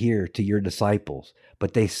brought him here to your disciples,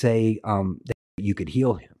 but they say that you could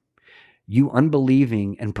heal him. You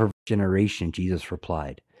unbelieving and perverse generation, Jesus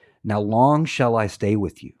replied. Now long shall I stay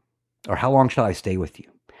with you? Or how long shall I stay with you?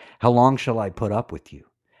 How long shall I put up with you?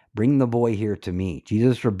 Bring the boy here to me.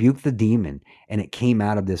 Jesus rebuked the demon, and it came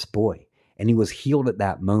out of this boy, and he was healed at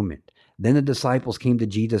that moment. Then the disciples came to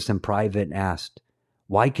Jesus in private and asked,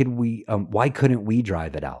 why couldn't we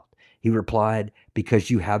drive it out? He replied,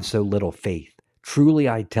 because you have so little faith. Truly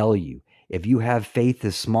I tell you, if you have faith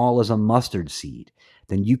as small as a mustard seed,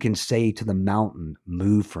 then you can say to the mountain,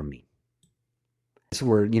 move from me. So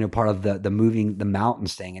we're, part of the moving the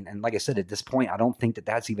mountains thing. And like I said, at this point, I don't think that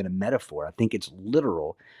that's even a metaphor. I think it's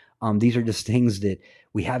literal. These are just things that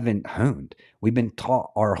we haven't honed. We've been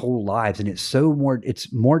taught our whole lives, and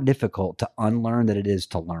it's more difficult to unlearn than it is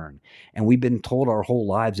to learn. And we've been told our whole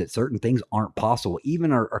lives that certain things aren't possible.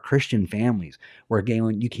 Even our Christian families, we're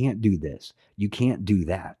going, you can't do this, you can't do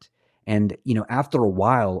that. And, after a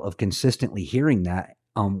while of consistently hearing that,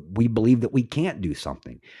 we believe that we can't do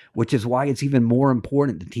something, which is why it's even more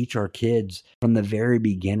important to teach our kids from the very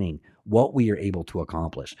beginning what we are able to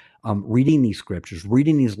accomplish. Reading these scriptures,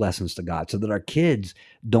 reading these lessons to God, so that our kids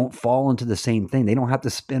don't fall into the same thing. They don't have to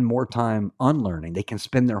spend more time unlearning. They can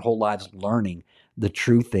spend their whole lives learning the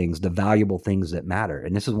true things, the valuable things that matter.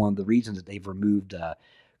 And this is one of the reasons that they've removed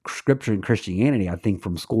scripture and Christianity, I think,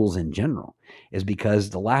 from schools in general, is because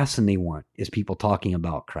the last thing they want is people talking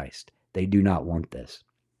about Christ. They do not want this.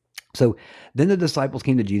 So then the disciples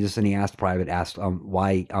came to Jesus, and he asked why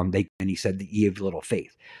and he said that ye have little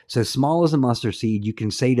faith. So small as a mustard seed, you can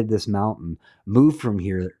say to this mountain, move from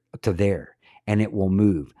here to there, and it will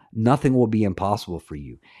move. Nothing will be impossible for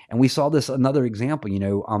you. And we saw this another example,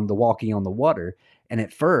 the walking on the water. And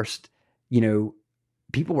at first,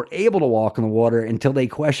 people were able to walk on the water until they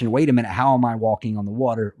questioned, wait a minute, how am I walking on the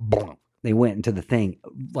water? Boom. They went into the thing.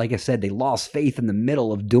 Like I said, they lost faith in the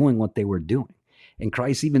middle of doing what they were doing. And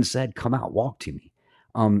Christ even said, come out, walk to me.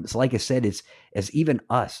 So like I said, it's as even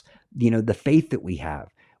us, the faith that we have,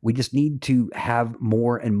 we just need to have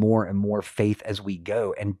more and more and more faith as we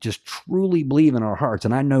go, and just truly believe in our hearts.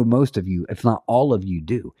 And I know most of you, if not all of you,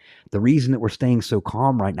 do. The reason that we're staying so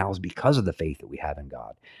calm right now is because of the faith that we have in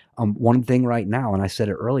God. One thing right now, and I said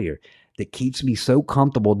it earlier, that keeps me so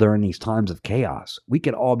comfortable during these times of chaos. We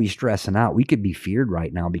could all be stressing out. We could be feared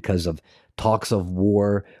right now because of talks of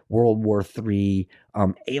war, World War III,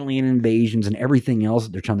 alien invasions, and everything else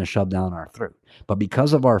that they're trying to shove down our throat. But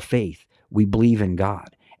because of our faith, we believe in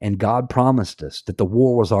God. And God promised us that the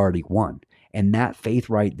war was already won. And that faith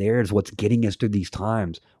right there is what's getting us through these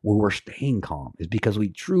times where we're staying calm, is because we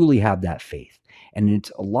truly have that faith. And it's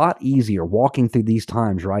a lot easier walking through these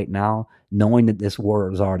times right now, knowing that this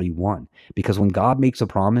war is already won. Because when God makes a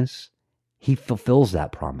promise, he fulfills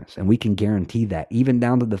that promise. And we can guarantee that, even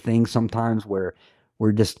down to the things sometimes where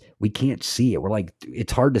we can't see it. We're like,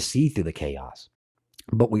 it's hard to see through the chaos.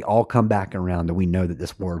 But we all come back around and we know that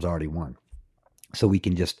this war is already won. So we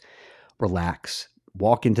can just relax,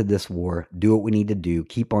 walk into this war, do what we need to do,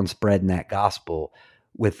 keep on spreading that gospel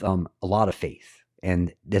with a lot of faith.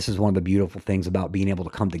 And this is one of the beautiful things about being able to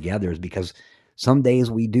come together, is because some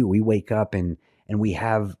days we wake up and we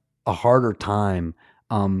have a harder time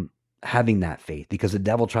having that faith, because the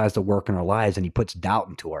devil tries to work in our lives and he puts doubt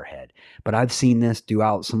into our head. But I've seen this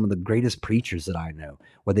throughout some of the greatest preachers that I know,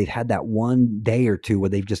 where they've had that one day or two where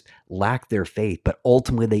they've just lacked their faith, but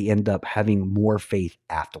ultimately they end up having more faith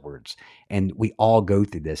afterwards. And we all go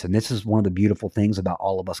through this. And this is one of the beautiful things about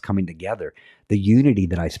all of us coming together. The unity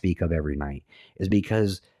that I speak of every night is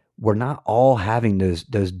because we're not all having those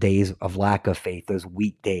days of lack of faith, those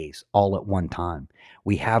weak days all at one time.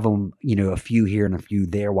 We have them, a few here and a few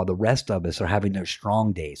there, while the rest of us are having those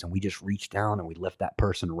strong days. And we just reach down and we lift that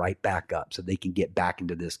person right back up so they can get back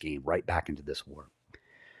into this game, right back into this war.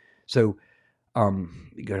 So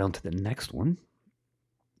we go down to the next one.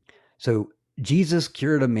 So Jesus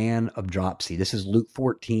cured a man of dropsy. This is Luke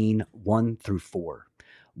 14, 1-4.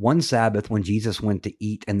 One Sabbath, when Jesus went to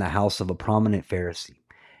eat in the house of a prominent Pharisee,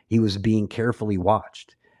 he was being carefully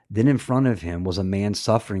watched. Then in front of him was a man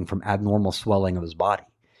suffering from abnormal swelling of his body.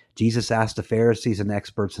 Jesus asked the Pharisees and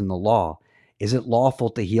experts in the law, is it lawful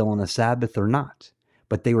to heal on a Sabbath or not?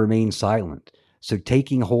 But they remained silent. So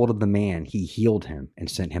taking hold of the man, he healed him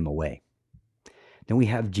and sent him away. Then we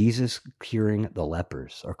have Jesus curing the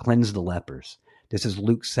lepers, or cleanse the lepers. This is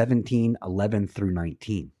Luke 17,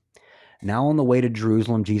 11-19. Now on the way to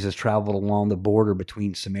Jerusalem, Jesus traveled along the border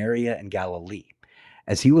between Samaria and Galilee.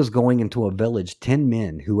 As he was going into a village, 10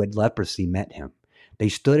 men who had leprosy met him. They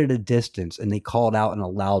stood at a distance and they called out in a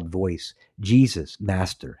loud voice, Jesus,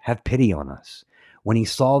 Master, have pity on us. When he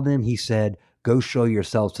saw them, he said, go show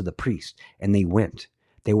yourselves to the priest. And they went.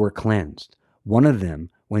 They were cleansed. One of them,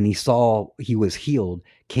 when he saw he was healed,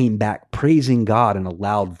 came back praising God in a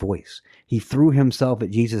loud voice. He threw himself at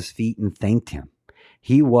Jesus' feet and thanked him.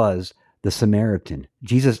 He was the Samaritan.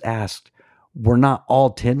 Jesus asked, were not all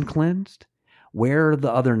 10 cleansed? Where are the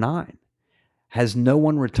other 9? Has no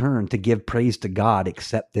one returned to give praise to God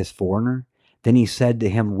except this foreigner? Then he said to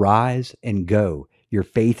him, rise and go. Your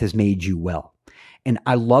faith has made you well. And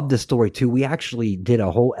I love this story too. We actually did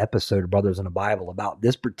a whole episode of Brothers in the Bible about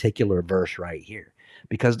this particular verse right here,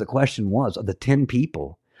 because the question was, of the 10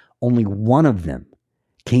 people, only one of them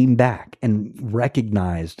came back and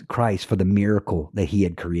recognized Christ for the miracle that he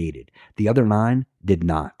had created. The other 9 did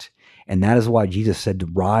not. And that is why Jesus said to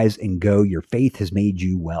rise and go. Your faith has made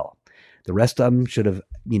you well. The rest of them should have,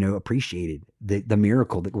 appreciated the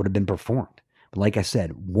miracle that would have been performed. But like I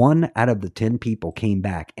said, 1 out of the 10 people came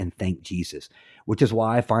back and thanked Jesus, which is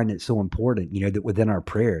why I find it so important, that within our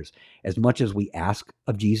prayers, as much as we ask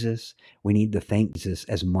of Jesus, we need to thank Jesus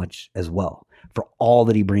as much as well for all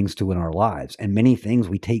that he brings to in our lives. And many things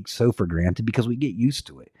we take so for granted because we get used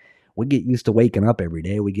to it. We get used to waking up every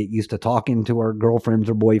day. We get used to talking to our girlfriends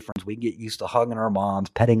or boyfriends. We get used to hugging our moms,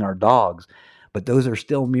 petting our dogs. But those are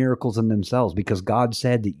still miracles in themselves because God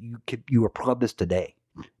said that you were promised today.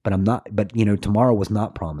 But tomorrow was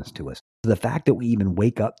not promised to us. The fact that we even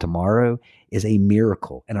wake up tomorrow is a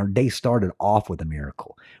miracle. And our day started off with a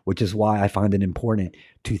miracle, which is why I find it important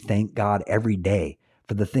to thank God every day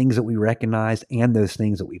for the things that we recognize and those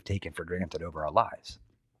things that we've taken for granted over our lives.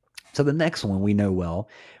 So the next one we know well,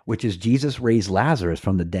 which is Jesus raised Lazarus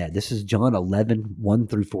from the dead. This is John 11, 1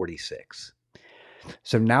 through 46.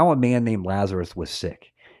 So now a man named Lazarus was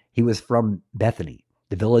sick. He was from Bethany,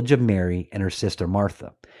 the village of Mary and her sister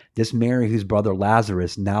Martha. This Mary, whose brother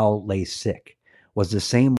Lazarus now lay sick, was the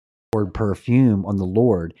same who poured perfume on the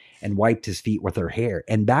Lord and wiped his feet with her hair.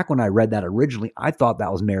 And back when I read that originally, I thought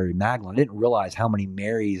that was Mary Magdalene. I didn't realize how many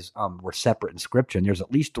Marys were separate in Scripture, and there's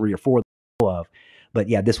at least 3 or 4 that I know of. But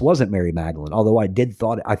yeah, this wasn't Mary Magdalene, although I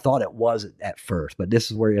thought it was at first. But this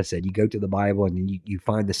is where I said you go to the Bible and you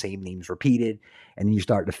find the same names repeated, and then you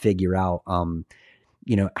start to figure out,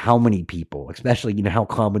 how many people, especially how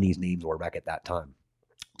common these names were back at that time.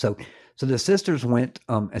 So the sisters went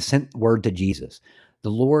and sent word to Jesus.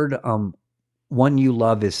 The Lord, one you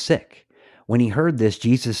love, is sick. When he heard this,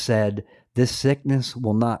 Jesus said, "This sickness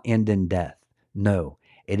will not end in death. No,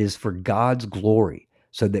 it is for God's glory,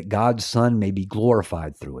 so that God's Son may be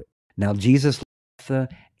glorified through it." Now Jesus loved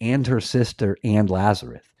Martha and her sister and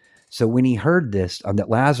Lazarus. So when he heard this, that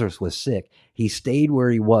Lazarus was sick, he stayed where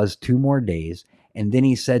he was 2 more days, and then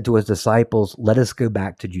he said to his disciples, "Let us go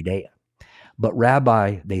back to Judea." "But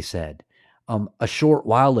Rabbi," they said, "a short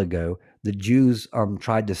while ago, the Jews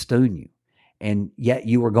tried to stone you, and yet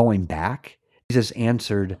you were going back?" Jesus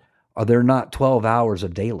answered, "Are there not 12 hours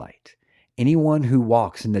of daylight? Anyone who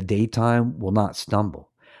walks in the daytime will not stumble,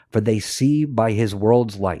 for they see by his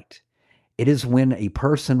world's light. It is when a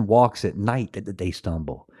person walks at night that they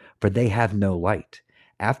stumble, for they have no light."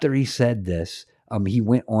 After he said this, he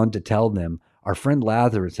went on to tell them, "Our friend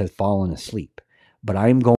Lazarus has fallen asleep, but I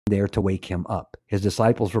am going there to wake him up." His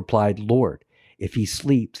disciples replied, "Lord, if he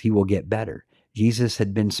sleeps, he will get better." Jesus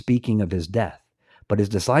had been speaking of his death, but his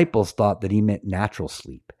disciples thought that he meant natural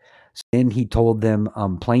sleep. So then he told them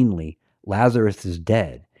plainly, "Lazarus is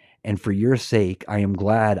dead, and for your sake I am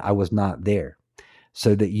glad I was not there,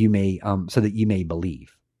 so that you may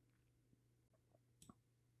believe."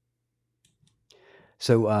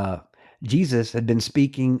 So Jesus had been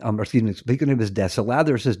speaking of his death. So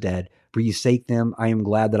Lazarus is dead. For you sake them, I am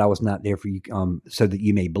glad that I was not there for you, so that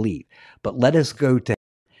you may believe. But let us go to.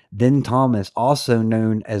 Then Thomas, also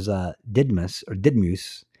known as Didymus,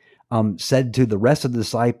 said to the rest of the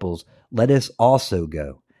disciples, "Let us also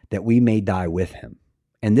go, that we may die with him."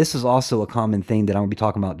 And this is also a common thing that I'm going to be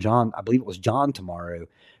talking about. John, I believe it was John tomorrow,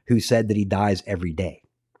 who said that he dies every day.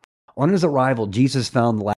 On his arrival, Jesus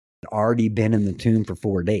found Lazarus had already been in the tomb for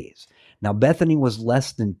 4 days. Now, Bethany was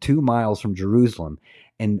less than 2 miles from Jerusalem,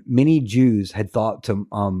 and many Jews had thought to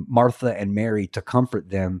Martha and Mary to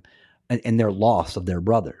comfort them in their loss of their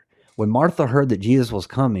brother. When Martha heard that Jesus was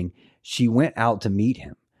coming, she went out to meet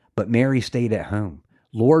him, but Mary stayed at home.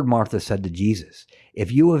 "Lord," Martha said to Jesus,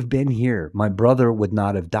 "if you have been here, my brother would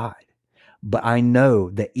not have died. But I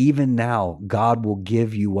know that even now God will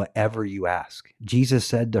give you whatever you ask." Jesus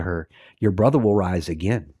said to her, "Your brother will rise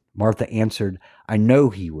again." Martha answered, I know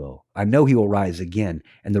he will. I know he will rise again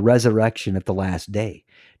and the resurrection at the last day."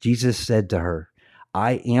 Jesus said to her,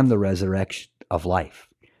 "I am the resurrection of life.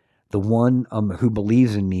 The one who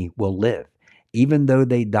believes in me will live, even though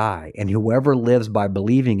they die, and whoever lives by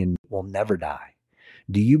believing in me will never die."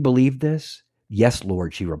 "Do you believe this?" "Yes,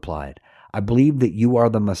 Lord," she replied. "I believe that you are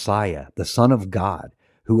the Messiah, the Son of God,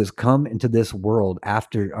 who has come into this world."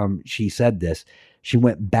 After she said this, she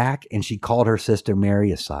went back and she called her sister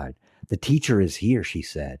Mary aside. "The teacher is here," she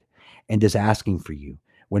said, "and is asking for you."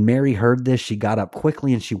 When Mary heard this, she got up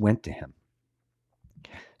quickly and she went to him.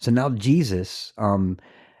 So now Jesus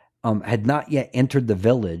had not yet entered the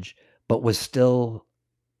village, but was still,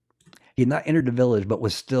 he had not entered the village, but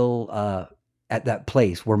was still at that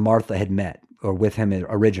place where Martha had met or with him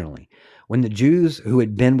originally. When the Jews who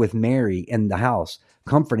had been with Mary in the house,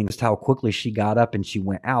 comforting just how quickly she got up and she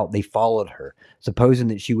went out, they followed her, supposing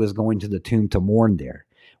that she was going to the tomb to mourn there.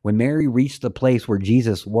 When Mary reached the place where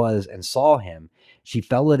Jesus was and saw him, she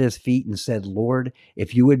fell at his feet and said, "Lord,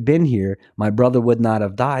 if you had been here, my brother would not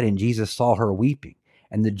have died." And Jesus saw her weeping,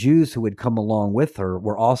 and the Jews who had come along with her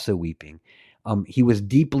were also weeping. He was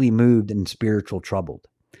deeply moved and spiritual troubled.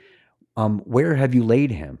 Where have you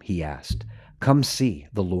laid him? He asked. Come see,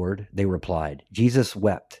 the Lord, they replied. Jesus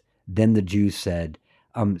wept. Then the Jews said,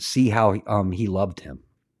 see how he loved him.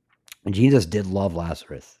 And Jesus did love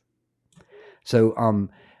Lazarus. So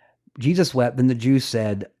Jesus wept. Then the Jews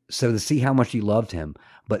said, so to see how much he loved him.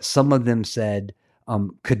 But some of them said,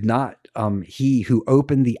 could not he who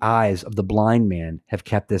opened the eyes of the blind man have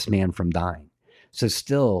kept this man from dying? So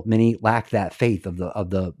still many lack that faith of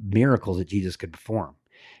the miracles that Jesus could perform.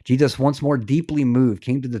 Jesus, once more deeply moved,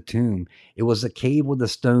 came to the tomb. It was a cave with a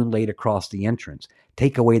stone laid across the entrance.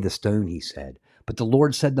 Take away the stone, he said. But the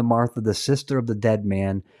Lord said to Martha, the sister of the dead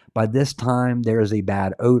man, by this time there is a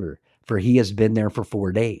bad odor, for he has been there for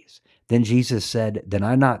 4 days. Then Jesus said, did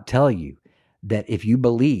I not tell you that if you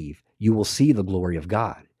believe, you will see the glory of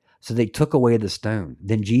God? So they took away the stone.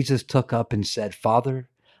 Then Jesus took up and said, Father,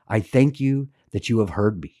 I thank you that you have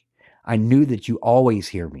heard me. I knew that you always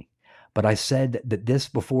hear me. But I said that this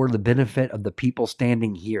before the benefit of the people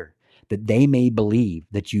standing here, that they may believe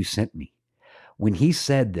that you sent me. When he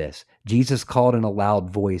said this, Jesus called in a loud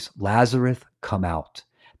voice, Lazarus, come out.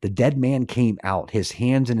 The dead man came out, his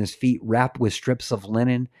hands and his feet wrapped with strips of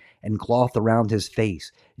linen and cloth around his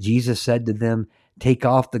face. Jesus said to them, take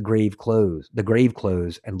off the grave clothes,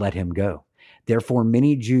 and let him go. Therefore,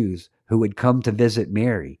 many Jews who had come to visit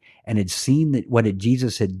Mary and had seen that what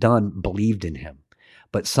Jesus had done believed in him.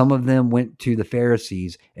 But some of them went to the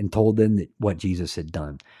Pharisees and told them that what Jesus had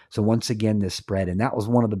done. So once again, this spread. And that was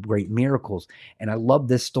one of the great miracles. And I love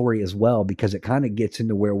this story as well because it kind of gets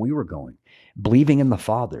into where we were going. Believing in the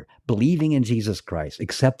Father, believing in Jesus Christ,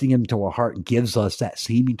 accepting him to our heart gives us that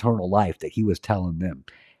same eternal life that he was telling them.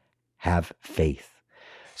 Have faith.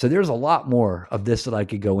 So there's a lot more of this that I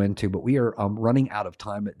could go into, but we are running out of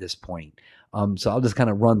time at this point. So I'll just kind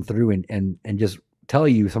of run through and just tell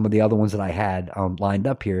you some of the other ones that I had lined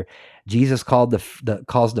up here. Jesus caused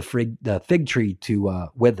the fig tree to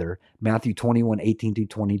wither, Matthew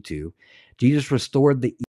 21:18-22. Jesus restored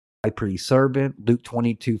the high priest servant, Luke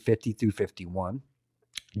 22:50-51.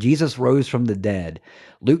 Jesus rose from the dead,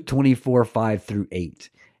 Luke 24:5-8.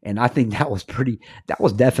 And I think that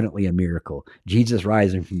was definitely a miracle, Jesus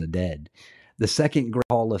rising from the dead. The second great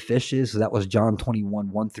haul of fishes, so that was John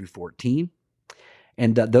 21:1-14.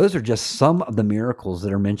 And those are just some of the miracles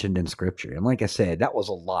that are mentioned in Scripture. And like I said, that was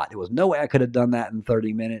a lot. There was no way I could have done that in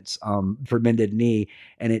 30 minutes for Bended Knee.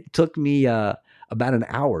 And it took me about an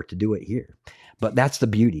hour to do it here. But that's the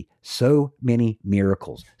beauty. So many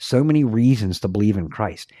miracles, so many reasons to believe in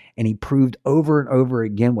Christ. And he proved over and over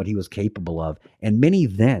again what he was capable of. And many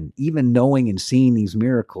then, even knowing and seeing these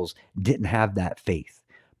miracles, didn't have that faith.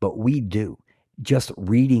 But we do. Just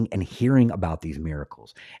reading and hearing about these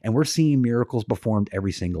miracles. And we're seeing miracles performed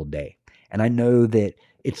every single day. And I know that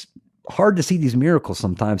it's hard to see these miracles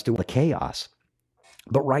sometimes through the chaos.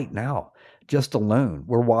 But right now, just alone,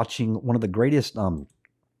 we're watching one of the greatest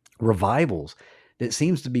revivals that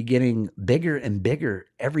seems to be getting bigger and bigger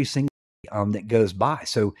every single that goes by.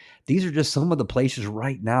 So these are just some of the places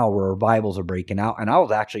right now where revivals are breaking out. And I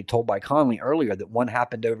was actually told by Conley earlier that one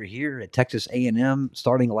happened over here at Texas A&M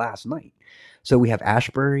starting last night. So we have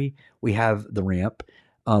Ashbury, we have the Ramp,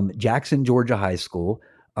 Jackson, Georgia High School,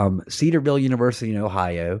 Cedarville University in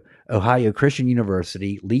Ohio, Ohio Christian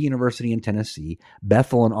University, Lee University in Tennessee,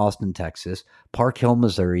 Bethel in Austin, Texas, Park Hill,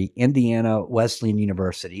 Missouri, Indiana Wesleyan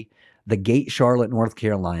University, The Gate, Charlotte, North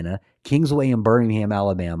Carolina, Kingsway in Birmingham,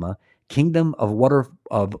 Alabama, Kingdom of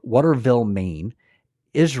Waterville, Maine,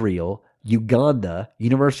 Israel, Uganda,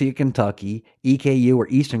 University of Kentucky, EKU or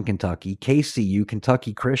Eastern Kentucky, KCU,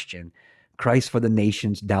 Kentucky Christian, Christ for the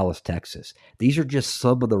Nations, Dallas, Texas. These are just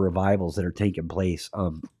some of the revivals that are taking place.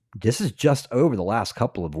 This is just over the last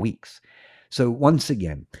couple of weeks. So once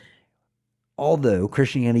again, although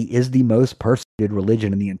Christianity is the most persecuted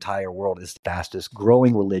religion in the entire world, it's the fastest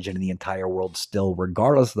growing religion in the entire world still,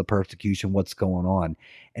 regardless of the persecution, what's going on.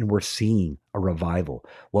 And we're seeing a revival.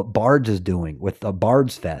 What Bards is doing with the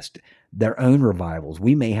Bards Fest, their own revivals.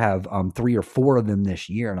 We may have 3 or 4 of them this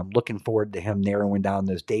year, and I'm looking forward to him narrowing down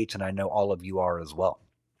those dates, and I know all of you are as well.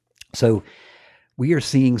 So we are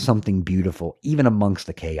seeing something beautiful, even amongst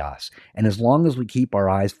the chaos. And as long as we keep our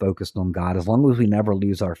eyes focused on God, as long as we never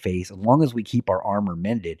lose our faith, as long as we keep our armor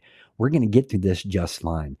mended, we're going to get through this just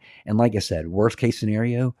fine. And like I said, worst case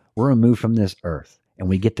scenario, we're removed from this earth, and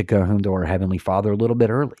we get to go home to our Heavenly Father a little bit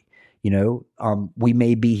early. We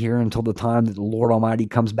may be here until the time that the Lord Almighty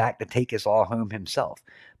comes back to take us all home himself.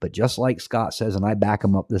 But just like Scott says, and I back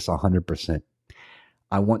him up this 100%,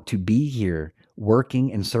 I want to be here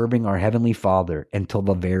working and serving our Heavenly Father until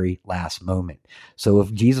the very last moment. So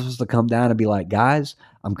if Jesus was to come down and be like, guys,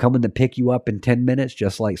 I'm coming to pick you up in 10 minutes,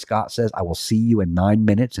 just like Scott says, I will see you in 9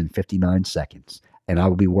 minutes and 59 seconds. And I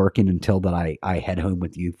will be working until that I head home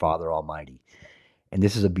with you, Father Almighty. And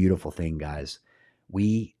this is a beautiful thing, guys.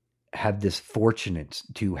 We have this fortunate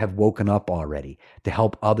to have woken up already, to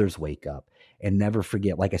help others wake up. And never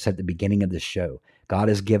forget, like I said at the beginning of this show, God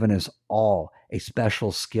has given us all a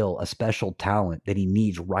special skill, a special talent that he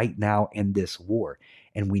needs right now in this war.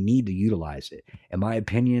 And we need to utilize it. In my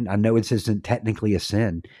opinion, I know this isn't technically a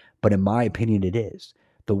sin, but in my opinion, it is.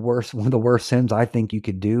 One of the worst sins I think you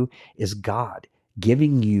could do is God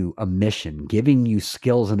giving you a mission, giving you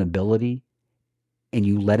skills and ability, and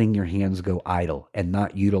you letting your hands go idle and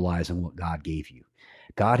not utilizing what God gave you.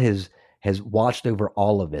 God has watched over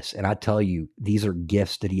all of us. And I tell you, these are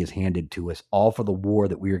gifts that he has handed to us, all for the war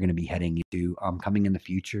that we are going to be heading into coming in the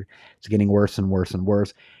future. It's getting worse and worse and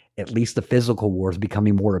worse. At least the physical war is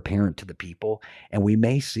becoming more apparent to the people. And we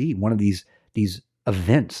may see one of these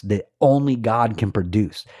events that only God can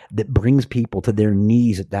produce, that brings people to their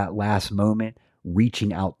knees at that last moment,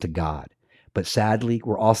 reaching out to God. But sadly,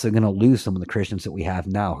 we're also going to lose some of the Christians that we have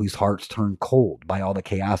now whose hearts turn cold by all the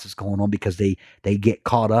chaos that's going on because they get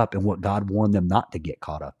caught up in what God warned them not to get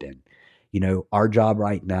caught up in. You know, our job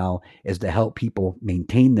right now is to help people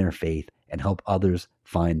maintain their faith and help others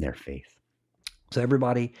find their faith. So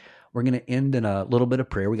everybody, we're going to end in a little bit of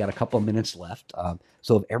prayer. We got a couple of minutes left.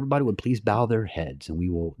 So if everybody would please bow their heads and we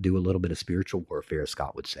will do a little bit of spiritual warfare, as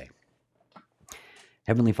Scott would say.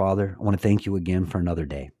 Heavenly Father, I want to thank you again for another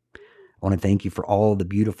day. I want to thank you for all the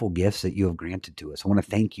beautiful gifts that you have granted to us. I want to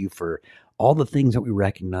thank you for all the things that we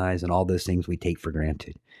recognize and all those things we take for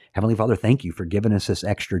granted. Heavenly Father, thank you for giving us this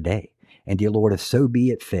extra day. And dear Lord, if so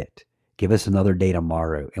be it fit, give us another day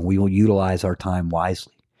tomorrow and we will utilize our time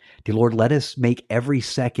wisely. Dear Lord, let us make every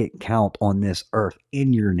second count on this earth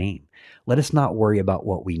in your name. Let us not worry about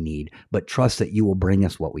what we need, but trust that you will bring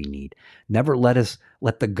us what we need. Never let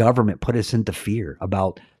the government put us into fear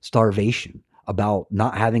about starvation, about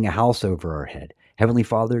not having a house over our head. Heavenly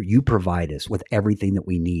Father, you provide us with everything that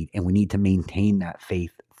we need, and we need to maintain that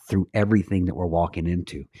faith through everything that we're walking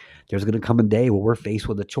into. There's going to come a day where we're faced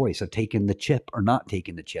with a choice of taking the chip or not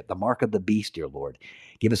taking the chip, the mark of the beast, dear Lord.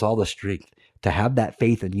 Give us all the strength to have that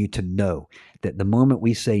faith in you, to know that the moment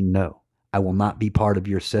we say no, I will not be part of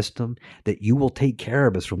your system, that you will take care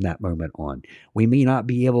of us from that moment on. We may not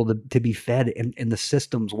be able to be fed in the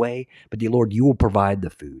system's way, but dear Lord, you will provide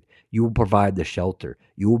the food. You will provide the shelter.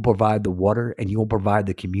 You will provide the water, and you will provide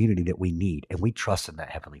the community that we need. And we trust in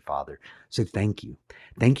that, Heavenly Father. So thank you.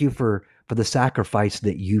 Thank you for the sacrifice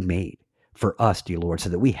that you made for us, dear Lord, so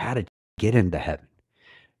that we had to get into heaven.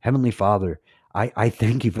 Heavenly Father, I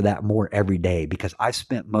thank you for that more every day, because I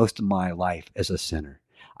spent most of my life as a sinner.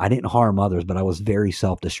 I didn't harm others, but I was very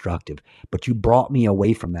self-destructive. But you brought me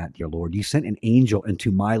away from that, dear Lord. You sent an angel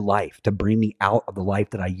into my life to bring me out of the life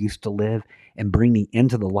that I used to live and bring me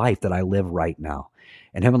into the life that I live right now.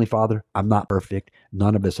 And Heavenly Father, I'm not perfect.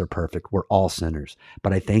 None of us are perfect. We're all sinners.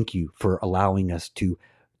 But I thank you for allowing us to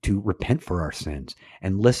repent for our sins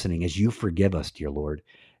and listening as you forgive us, dear Lord.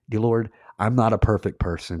 Dear Lord, I'm not a perfect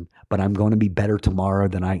person, but I'm going to be better tomorrow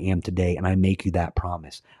than I am today, and I make you that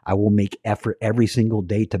promise. I will make effort every single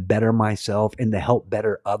day to better myself and to help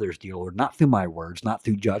better others, dear Lord, not through my words, not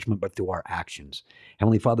through judgment, but through our actions.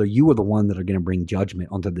 Heavenly Father, you are the one that are going to bring judgment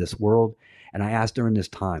onto this world, and I ask during this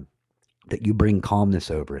time that you bring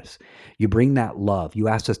calmness over us. You bring that love. You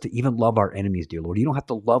ask us to even love our enemies, dear Lord. You don't have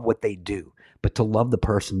to love what they do, but to love the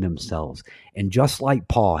person themselves. And just like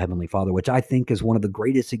Paul, Heavenly Father, which I think is one of the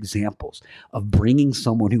greatest examples of bringing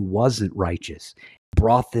someone who wasn't righteous,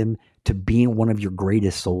 brought them to being one of your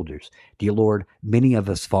greatest soldiers. Dear Lord, many of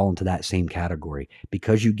us fall into that same category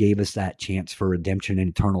because you gave us that chance for redemption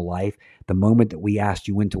and eternal life. The moment that we asked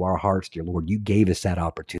you into our hearts, dear Lord, you gave us that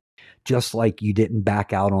opportunity. Just like you didn't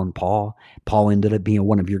back out on Paul, Paul ended up being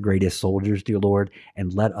one of your greatest soldiers, dear Lord,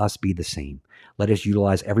 and let us be the same. Let us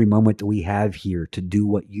utilize every moment that we have here to do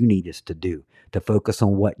what you need us to do, to focus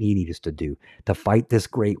on what you need us to do, to fight this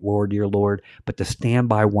great war, dear Lord, but to stand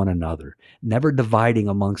by one another, never dividing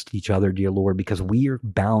amongst each other, dear Lord, because we are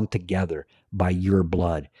bound together by your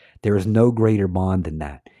blood. There is no greater bond than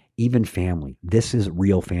that. Even family. This is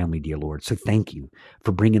real family, dear Lord. So thank you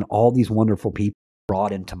for bringing all these wonderful people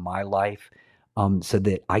brought into my life so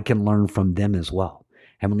that I can learn from them as well.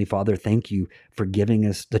 Heavenly Father, thank you for giving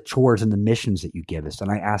us the chores and the missions that you give us. And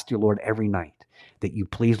I ask, dear Lord, every night that you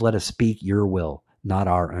please let us speak your will, not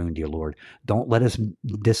our own, dear Lord. Don't let us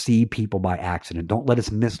deceive people by accident. Don't let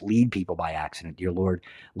us mislead people by accident, dear Lord.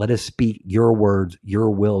 Let us speak your words, your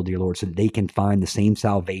will, dear Lord, so that they can find the same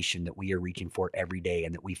salvation that we are reaching for every day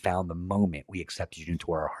and that we found the moment we accepted you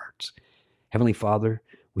into our hearts. Heavenly Father,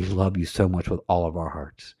 we love you so much with all of our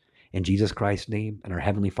hearts. In Jesus Christ's name and our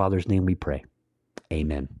Heavenly Father's name we pray.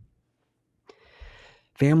 Amen.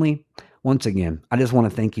 Family, once again, I just want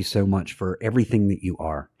to thank you so much for everything that you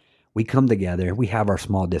are. We come together, we have our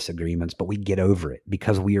small disagreements, but we get over it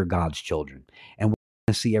because we are God's children. And we want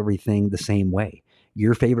to see everything the same way.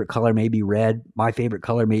 Your favorite color may be red, my favorite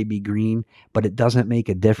color may be green, but it doesn't make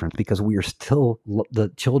a difference because we are still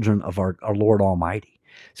the children of our Lord Almighty.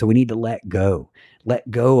 So we need to let go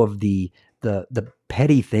of the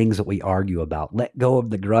petty things that we argue about. Let go of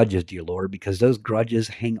the grudges, dear Lord, because those grudges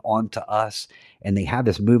hang on to us and they have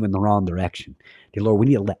us move in the wrong direction. Dear Lord, we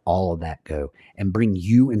need to let all of that go and bring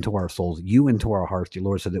you into our souls, you into our hearts, dear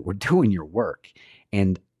Lord, so that we're doing your work.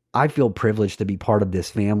 And I feel privileged to be part of this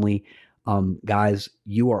family. Guys,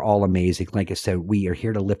 you are all amazing. Like I said, we are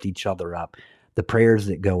here to lift each other up. The prayers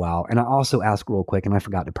that go out. And I also ask real quick, and I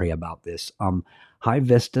forgot to pray about this. High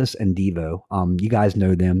Vistas and Devo, you guys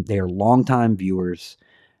know them. They are longtime viewers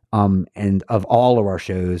and of all of our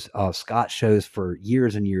shows. Scott's shows for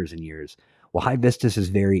years and years and years. Well, High Vistas is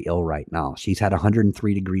very ill right now. She's had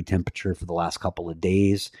 103-degree temperature for the last couple of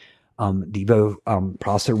days. Devo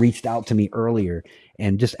Prosser reached out to me earlier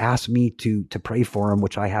and just asked me to pray for him,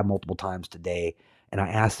 which I have multiple times today. And I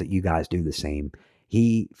ask that you guys do the same.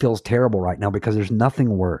 He feels terrible right now because there's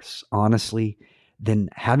nothing worse, honestly, than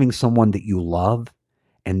having someone that you love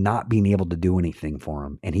and not being able to do anything for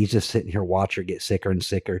him. And he's just sitting here, watch her get sicker and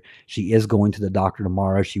sicker. She is going to the doctor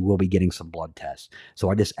tomorrow. She will be getting some blood tests. So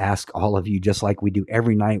I just ask all of you, just like we do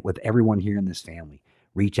every night with everyone here in this family,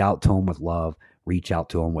 reach out to him with love, reach out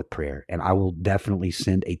to him with prayer. And I will definitely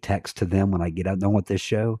send a text to them when I get done with this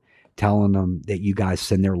show, telling them that you guys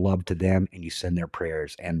send their love to them and you send their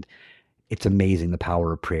prayers. And it's amazing, the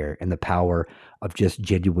power of prayer and the power of just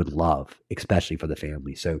genuine love, especially for the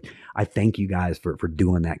family. So I thank you guys for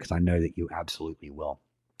doing that because I know that you absolutely will.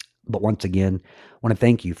 But once again, I want to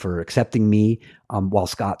thank you for accepting me while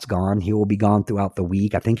Scott's gone. He will be gone throughout the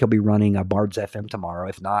week. I think he'll be running Bards FM tomorrow.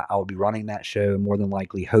 If not, I will be running that show, more than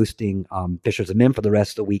likely hosting Fishers of Men for the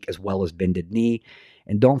rest of the week, as well as Bended Knee.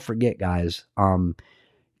 And don't forget, guys, we're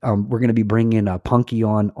going to be bringing Punky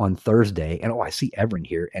on Thursday. And I see Everin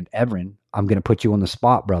here. And Everin, I'm going to put you on the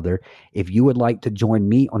spot, brother. If you would like to join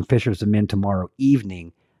me on Fishers of Men tomorrow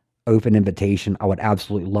evening, open invitation. I would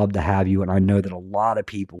absolutely love to have you. And I know that a lot of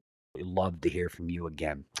people would love to hear from you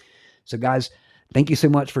again. So, guys, thank you so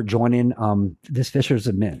much for joining this Fishers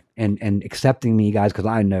of Men and accepting me, guys, because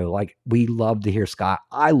I know, like, we love to hear Scott.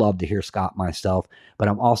 I love to hear Scott myself, but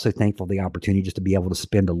I'm also thankful for the opportunity just to be able to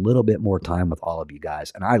spend a little bit more time with all of you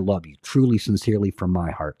guys. And I love you truly, sincerely from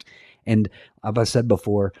my heart. And as I said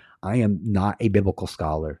before, I am not a biblical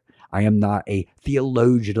scholar. I am not a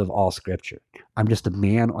theologian of all scripture. I'm just a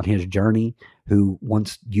man on his journey who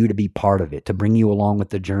wants you to be part of it, to bring you along with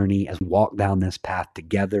the journey as we walk down this path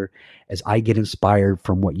together, as I get inspired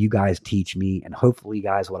from what you guys teach me. And hopefully,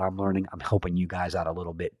 guys, what I'm learning, I'm helping you guys out a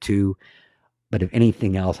little bit too. But if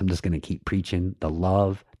anything else, I'm just going to keep preaching the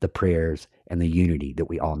love, the prayers, and the unity that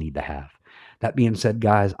we all need to have. That being said,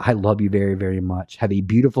 guys, I love you very, very much. Have a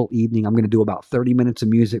beautiful evening. I'm going to do about 30 minutes of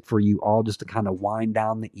music for you all just to kind of wind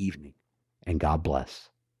down the evening. And God bless.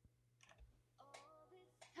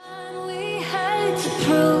 We had to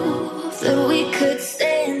prove that we could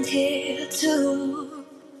stand here too.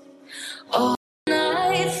 All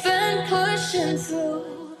night been pushing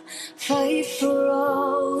through, fight for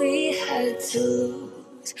all we had to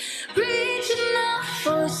lose. Reaching out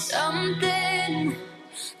for something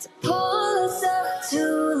to pull us up to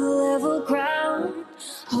level ground.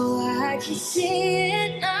 Oh, I can see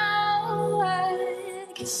it now. I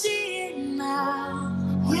can see it now.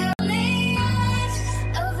 We're on the edge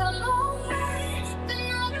of a moment, but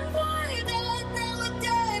not a void that now we're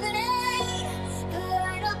diving in. The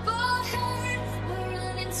light up ahead, we're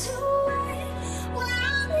running to it. We're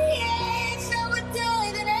on the edge, now we're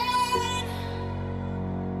diving in.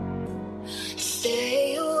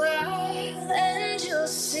 Stay a while and you'll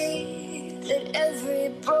see that every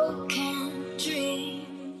broken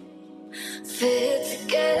dream fit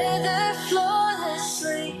together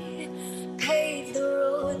flawlessly, pave the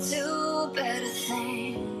road to better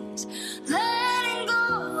things. Letting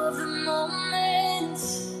go of the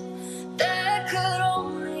moments that could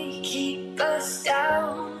only keep us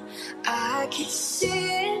down. I can see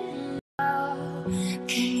it now.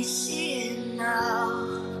 Can you see it now?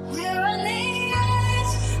 We're on the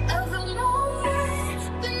edge of the moment.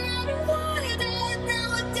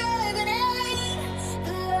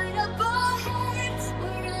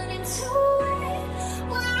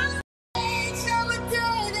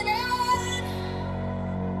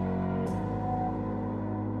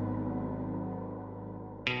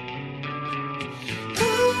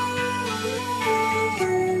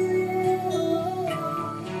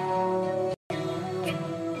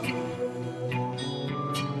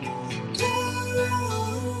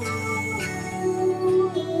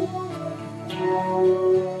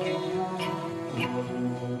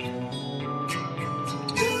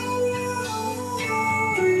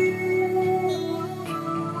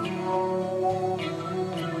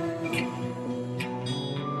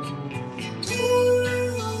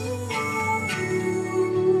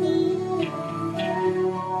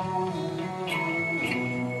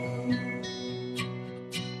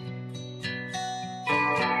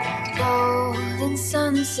 golden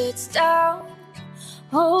sun sets down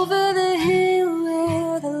over the hill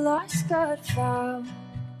where the lost got found.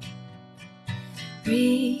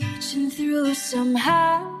 Reaching through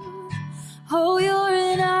somehow. Oh, you're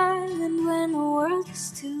an island when the world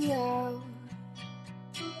is too loud.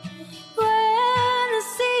 When the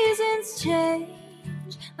seasons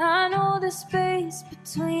change, I know the space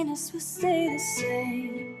between us will stay the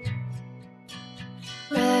same.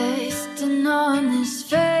 Resting on this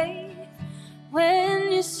faith,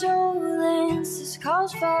 when your soul answers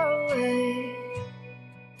calls far away.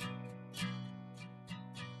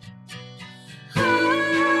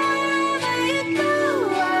 Wherever you go,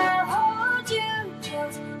 I'll hold you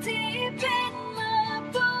close. Deep in my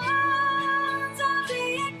bones, I'll be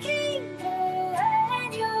a keeper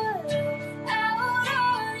and you're out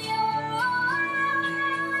on your own.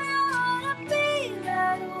 I wanna be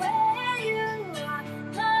right where you are.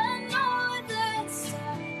 My northern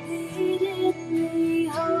star leading me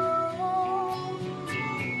home.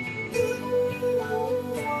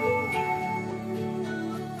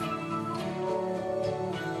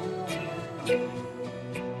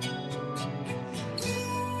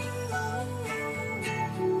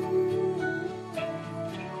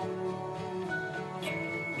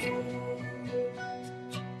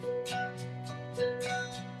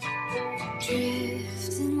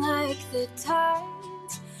 Drifting like the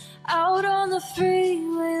tides out on the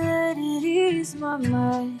freeway, let it ease my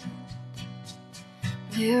mind.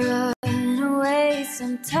 We're running away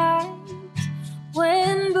sometimes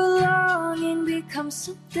when belonging becomes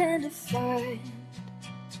something to find.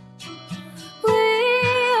 We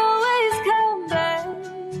always come back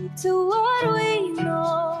to what we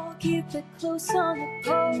know. Keep it close on the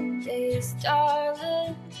cold days,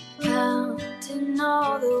 darling. Counting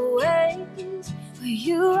all the ways where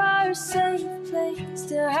you are a safe place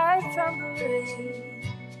to hide from the rain.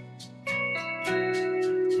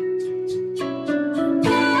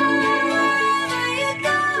 Wherever you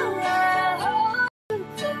go, I'll hold you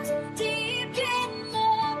close. Deep in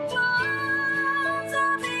my bones,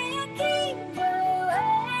 I'll be a keeper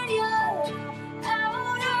when you're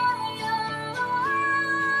out on your own.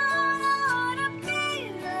 I wanna be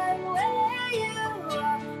right where you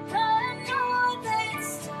are. I know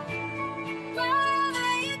that's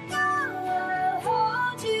wherever you go, I'll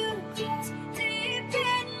hold you close. Deep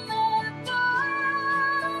in my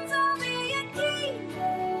bones, I'll be a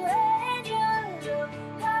keeper when you're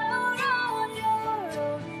out on your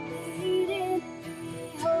own, leading me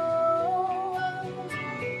home,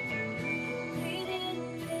 leading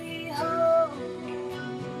me home,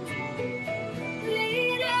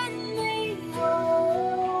 leading me home.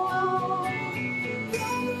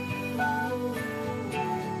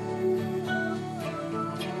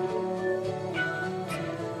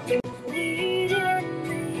 Leading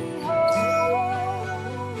me home.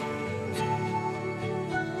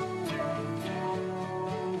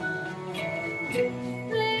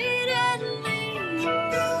 Leading me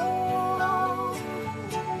home.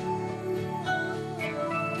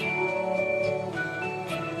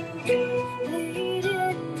 Leading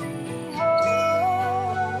me home.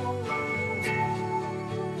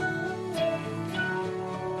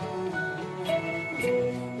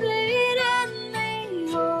 Leading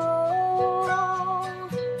me home.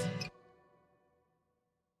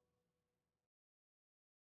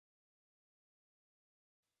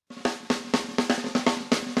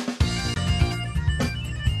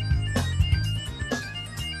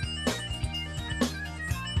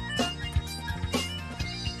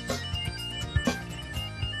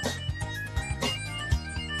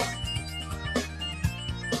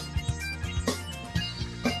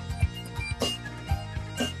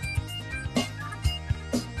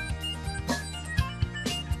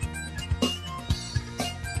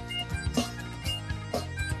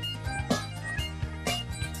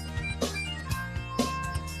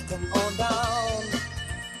 Come on down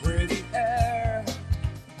where the air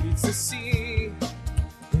meets the sea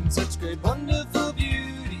in such great wonderful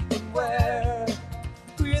beauty, and where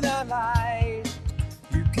without light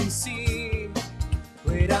you can see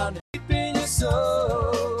way down deep in your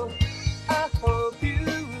soul. I hope you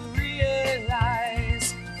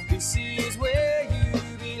realize this is where you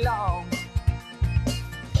belong.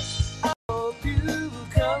 I hope you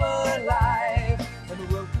come alive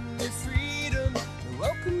and welcome your freedom, and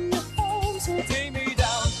welcome your home. So take me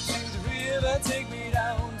down to the river, take me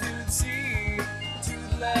down to the sea, to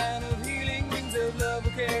the land of healing. Wings of love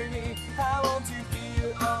will carry me. I want to feel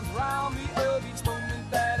your arms around me of each moment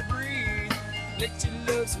that I breathe. Let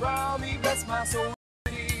your love surround me, bless my soul.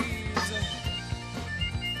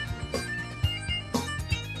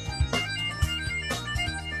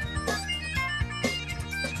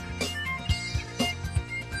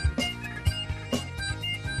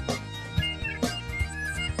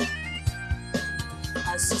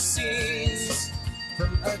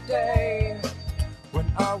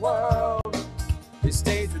 This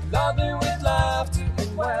stage with love and with laughter,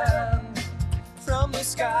 and when from the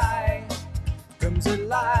sky comes a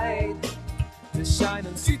light to shine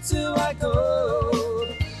on streets of white gold.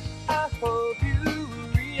 I hope you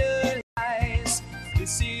realize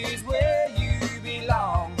this is where you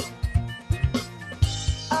belong.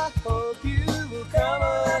 I hope you will come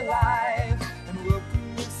alive and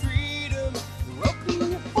welcome your freedom,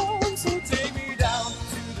 welcome your home. So take me down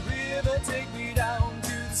to the river, take me down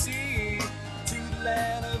to the sea, to the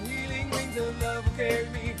land of healing, wings of love will carry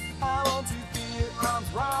me. I want to feel your arms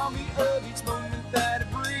around me of each moment that I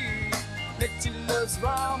breathe. Let your love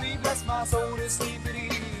surround me, bless my soul to sleep at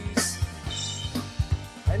ease.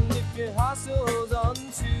 And if your heart still holds on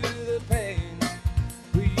to the pain,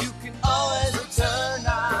 well, you can always return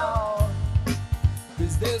now,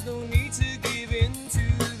 'cause there's no need to give in to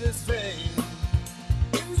the strain.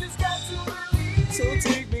 You just got to believe. So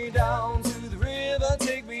take me down to the river,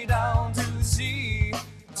 take me down to the sea,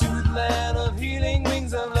 to the land of healing,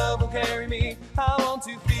 wings of love will carry me. I want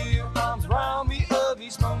to feel your arms around me of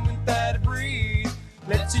each moment that I breathe.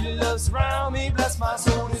 Let your love surround me, bless my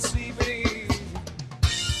soul to sleep at ease.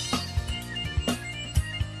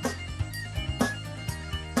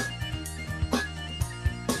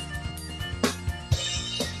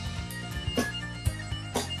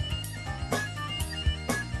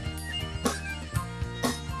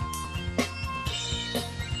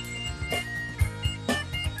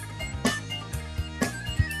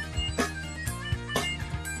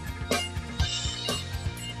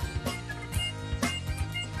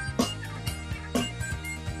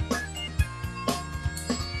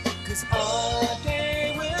 Cause our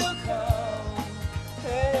day will come,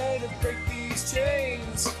 hey, to break these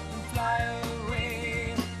chains and fly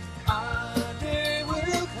away. Our day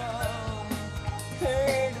will come,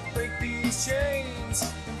 hey, to break these chains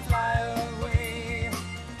and fly away.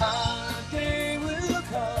 Our day will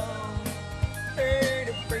come, hey,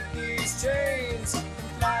 to break these chains and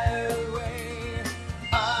fly away.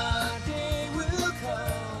 Our day will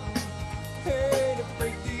come, hey, to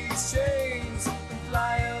break these chains and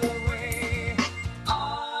fly away.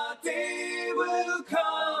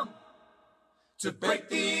 To break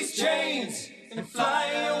these chains and fly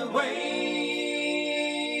away.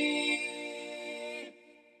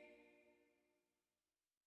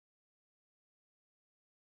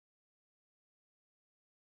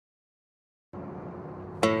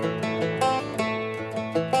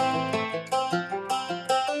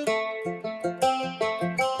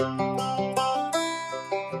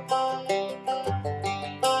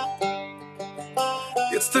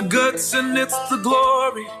 It's the guts and it's the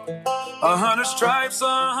glory, 100 stripes,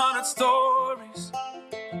 100 stories.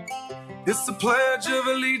 It's the Pledge of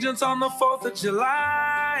Allegiance on the 4th of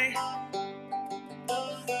July.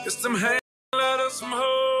 It's them hand letters from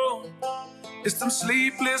home. It's them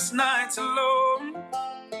sleepless nights alone.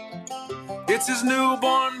 It's his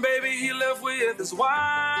newborn baby he left with his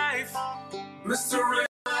wife. Mr. Red,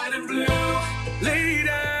 White, and Blue, lay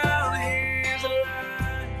down his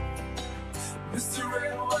life. Mr.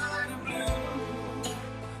 Red, White, and Blue,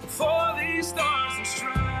 for these stars and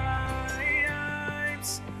stripes.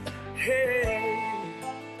 Hey.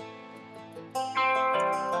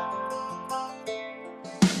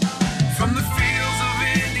 From the fields of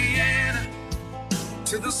Indiana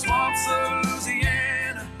to the swamps of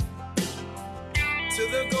Louisiana to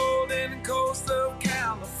the golden coast of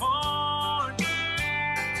California,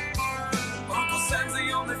 Uncle Sam's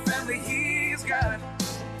the only family he's got.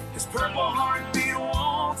 His purple heartbeat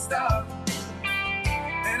won't stop,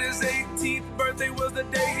 and his 18th birthday was the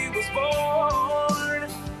day he was born.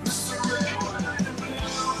 Mr. Red, White, and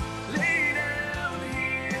Blue, lay down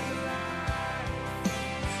his life.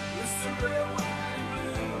 Mr. Red, White, and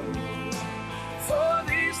Blue, for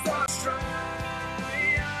these stars stripes.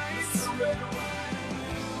 Mr. Red, White, and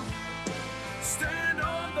Blue, stand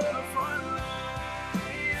on the front line.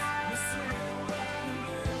 Mr. Red, White, and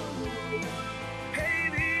Blue, pay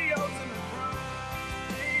the ultimate price.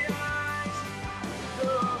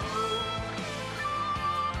 Oh.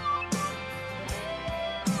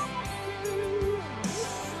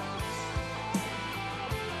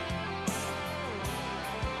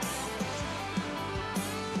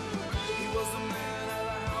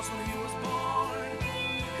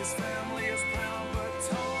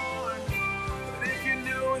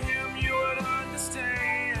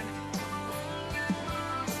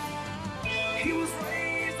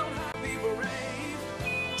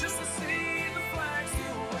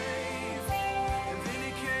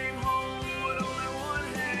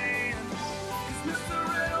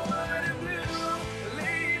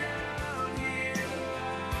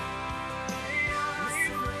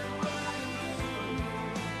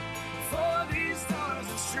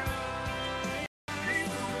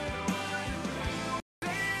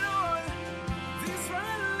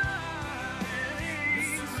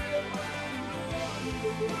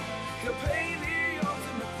 The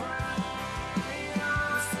paleos and the prime.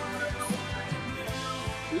 Mr. Red,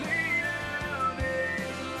 lay down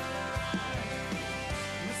in line.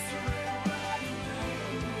 Mr. Red Riding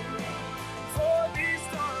Hood, for these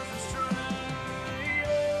stars and stripes.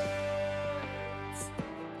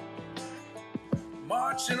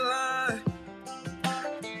 March in line,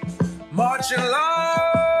 march in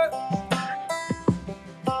line.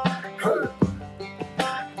 Hey.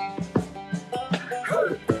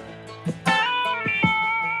 Hey.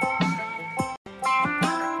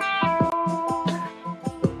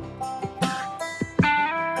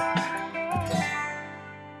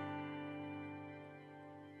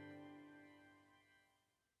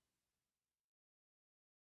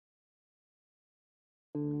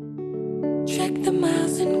 Check the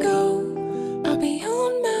miles and go. I'll be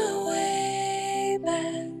on my way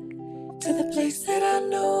back to the place that I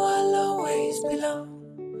know I'll always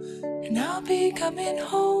belong. And I'll be coming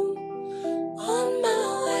home on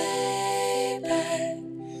my way back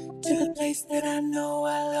to the place that I know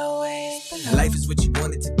I'll always belong. Life is what you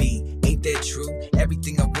want it to be, ain't that true?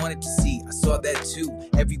 Everything I wanted to see, I saw that too.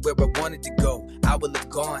 Everywhere I wanted to go, I will have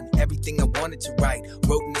gone. Everything I wanted to write,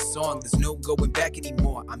 wrote in a song. There's no going back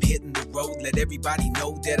anymore. I'm hitting the road, let everybody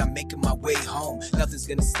know that I'm making my way home. Nothing's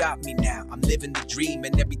gonna stop me now. I'm living the dream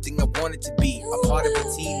and everything I wanted to be. A part of a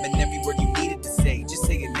team and every word you needed to say. Just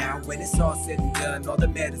say it now. When it's all said and done, all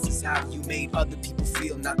that matters is how you made other people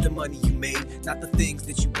feel. Not the money you made, not the things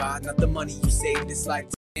that you buy, not the money you saved. It's like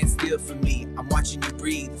stand still for me. I'm watching you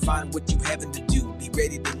breathe. Find what you having to do. Be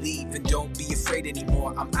ready to leave and don't be afraid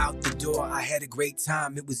anymore. I'm out the door. I had a great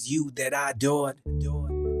time. It was you that I adored.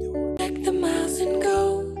 Check the miles and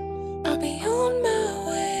go. I'll be on my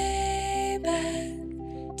way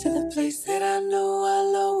back to the place that I know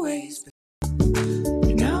I'll always be.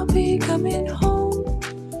 And I'll be coming home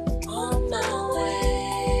on my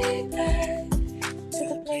way back to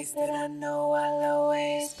the place that I know I'll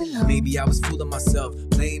always belong. Maybe I was fooling myself,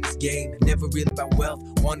 playing this game. Never really about wealth,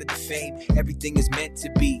 wanted the fame. Everything is meant to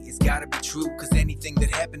be, it's gotta be true. Cause anything that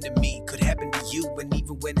happened to me could happen to you. And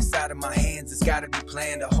even when it's out of my hands, it's gotta be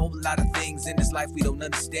planned. A whole lot of things in this life we don't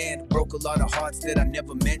understand. Broke a lot of hearts that I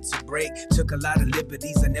never meant to break. Took a lot of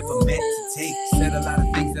liberties I never meant to take. Said a lot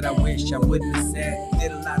of things that I wish I wouldn't have said.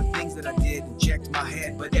 Did a lot of things that I did and checked my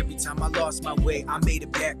head. But every time I lost my way, I made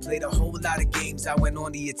it back. Played a whole lot of games, I went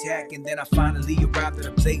on the attack. And then I finally arrived at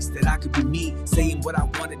a place that I could be me. Saying what I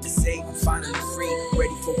wanted to say, I'm finally free.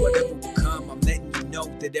 Ready for whatever will come. I'm letting you know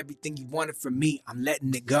that everything you wanted from me, I'm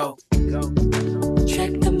letting it go.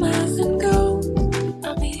 Check the miles and go.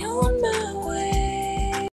 I'll be on my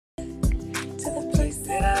way to the place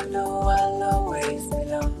that I know I'll always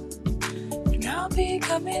belong. And I'll be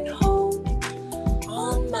coming home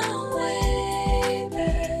on my way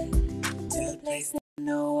back to the place that I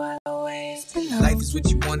know I'll always belong. Life is what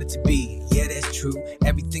you want it to be, yeah, that's true.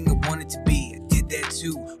 Everything I wanted to be, I did that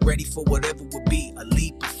too. Ready for whatever will be, a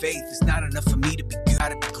leap of faith. It's not enough for me to be good,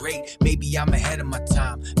 gotta be great. Maybe I'm ahead of my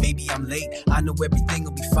time, maybe I'm late. I know everything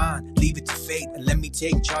will be fine, leave it to fate. And let me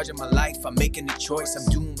take charge of my life, I'm making a choice. I'm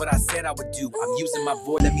doing what I said I would do, I'm using my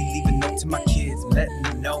voice. Let me leave a note to my kids, I'm letting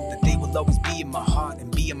them know that they will always be in my heart and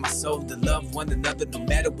be in my soul. To love one another no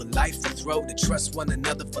matter what life will throw. To trust one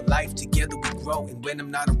another for life, together we grow. And when I'm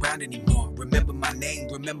not around anymore, remember my name,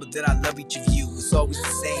 remember that I love each of you. It's always the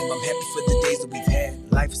same, I'm happy for the days that we've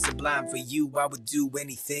had. Life is sublime for you, I would do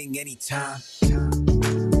anything, anytime.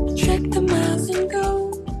 Check the miles and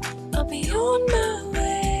go. I'll be on my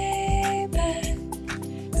way back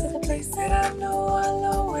to the place that I know I'll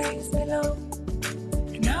always belong.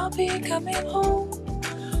 And I'll be coming home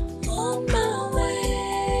on my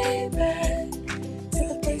way back to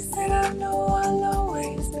the place that I know I'll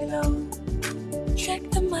always belong. Check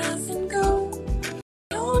the miles and go.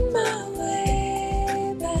 On my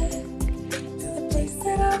way back to the place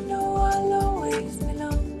that I know I'll always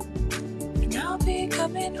belong. And I'll be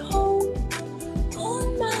coming home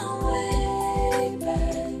on my way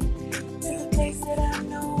back to the place that I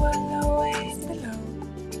know I'll always belong.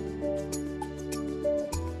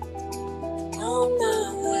 On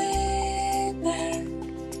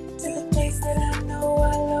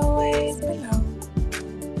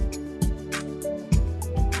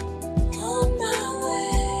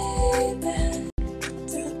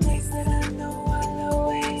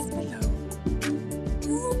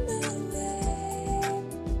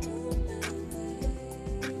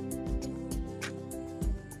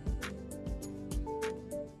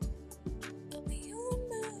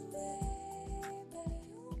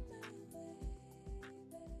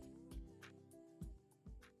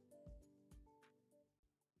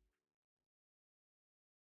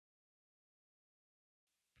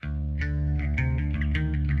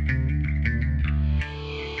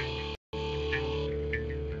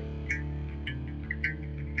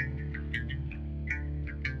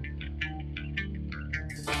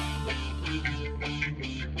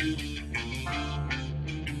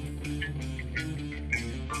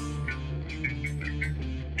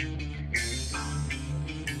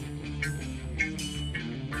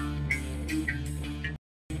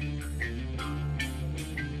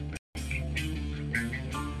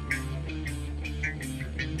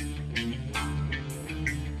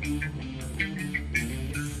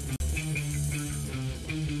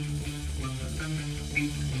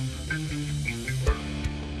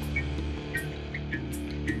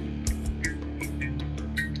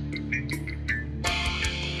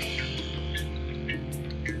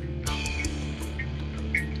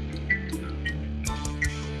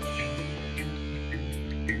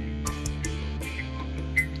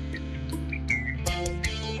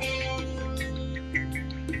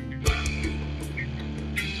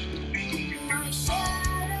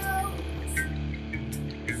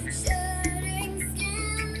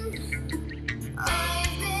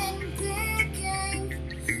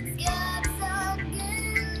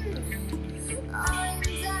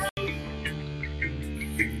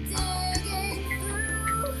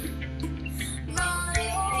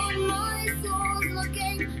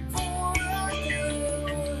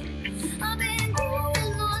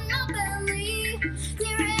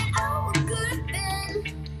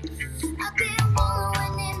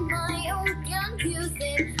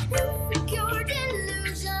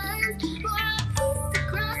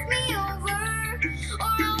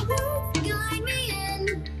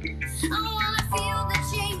I wanna feel the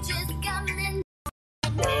changes coming.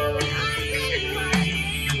 I've been hiding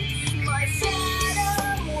my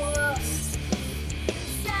shadow,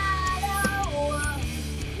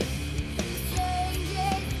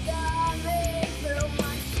 changes coming through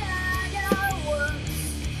my shadow,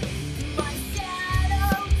 my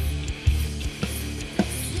shadow,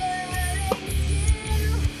 shedding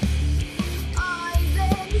skin. I've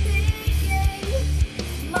been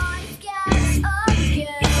picking my scars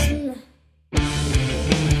again.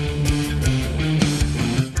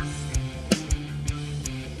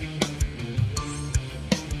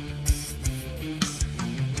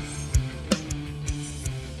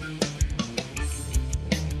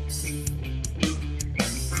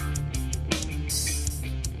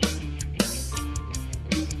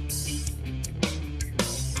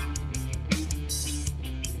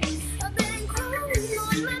 I've been crawling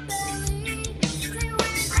on my belly,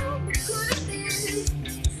 clearing out what could have been.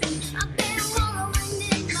 I've been wallowing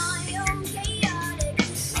in my own chaotic,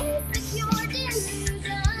 insecure delusions.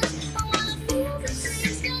 I wanna feel the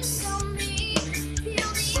change that's on me, feel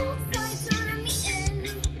the outside turn me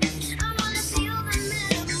in. I wanna feel the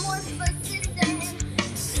metamorphosis and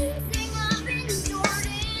cleansing I've endured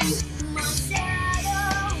in my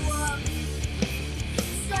shadow,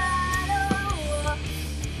 shadow.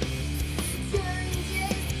 Change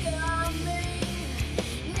is coming.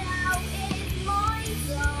 Now is my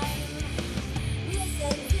time.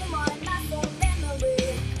 Listen to my muscle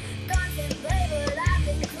memory. Contemplate what I've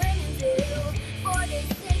been clinging to.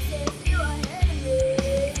 46 is you ahead of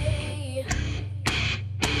me.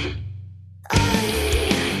 I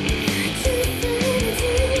choose to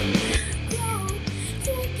grow,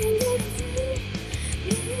 taking it to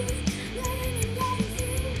move, learning how to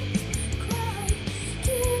cry,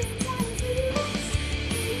 doing trying to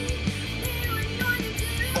be what I wanna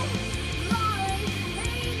do, lie,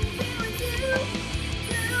 hate, feeling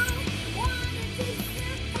do wanna be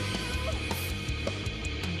simple.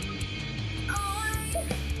 I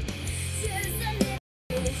choose to live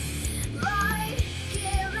life,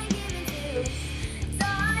 killing, giving to.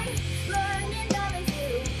 Die, learning, loving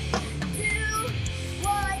to do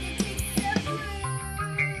what it takes to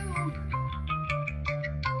prove.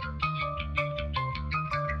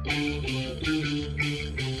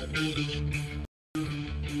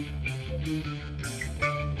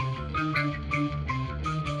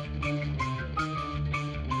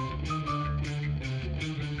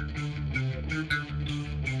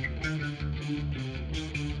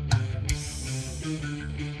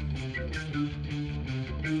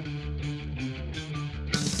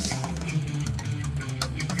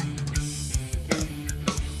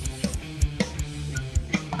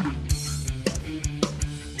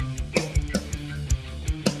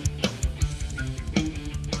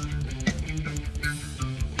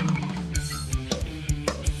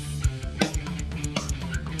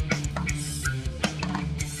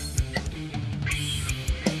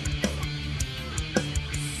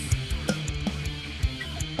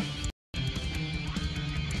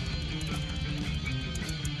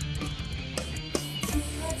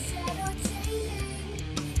 My shadow changing,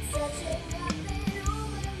 stretching up and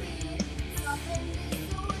over me, softened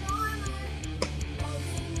this old armor,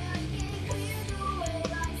 hoping I can clear the way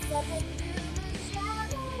by stepping through the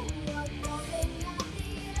shadow, walking out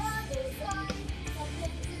the other side,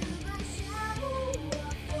 stepping through the shadow,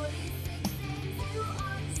 46 into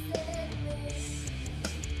unsteady me.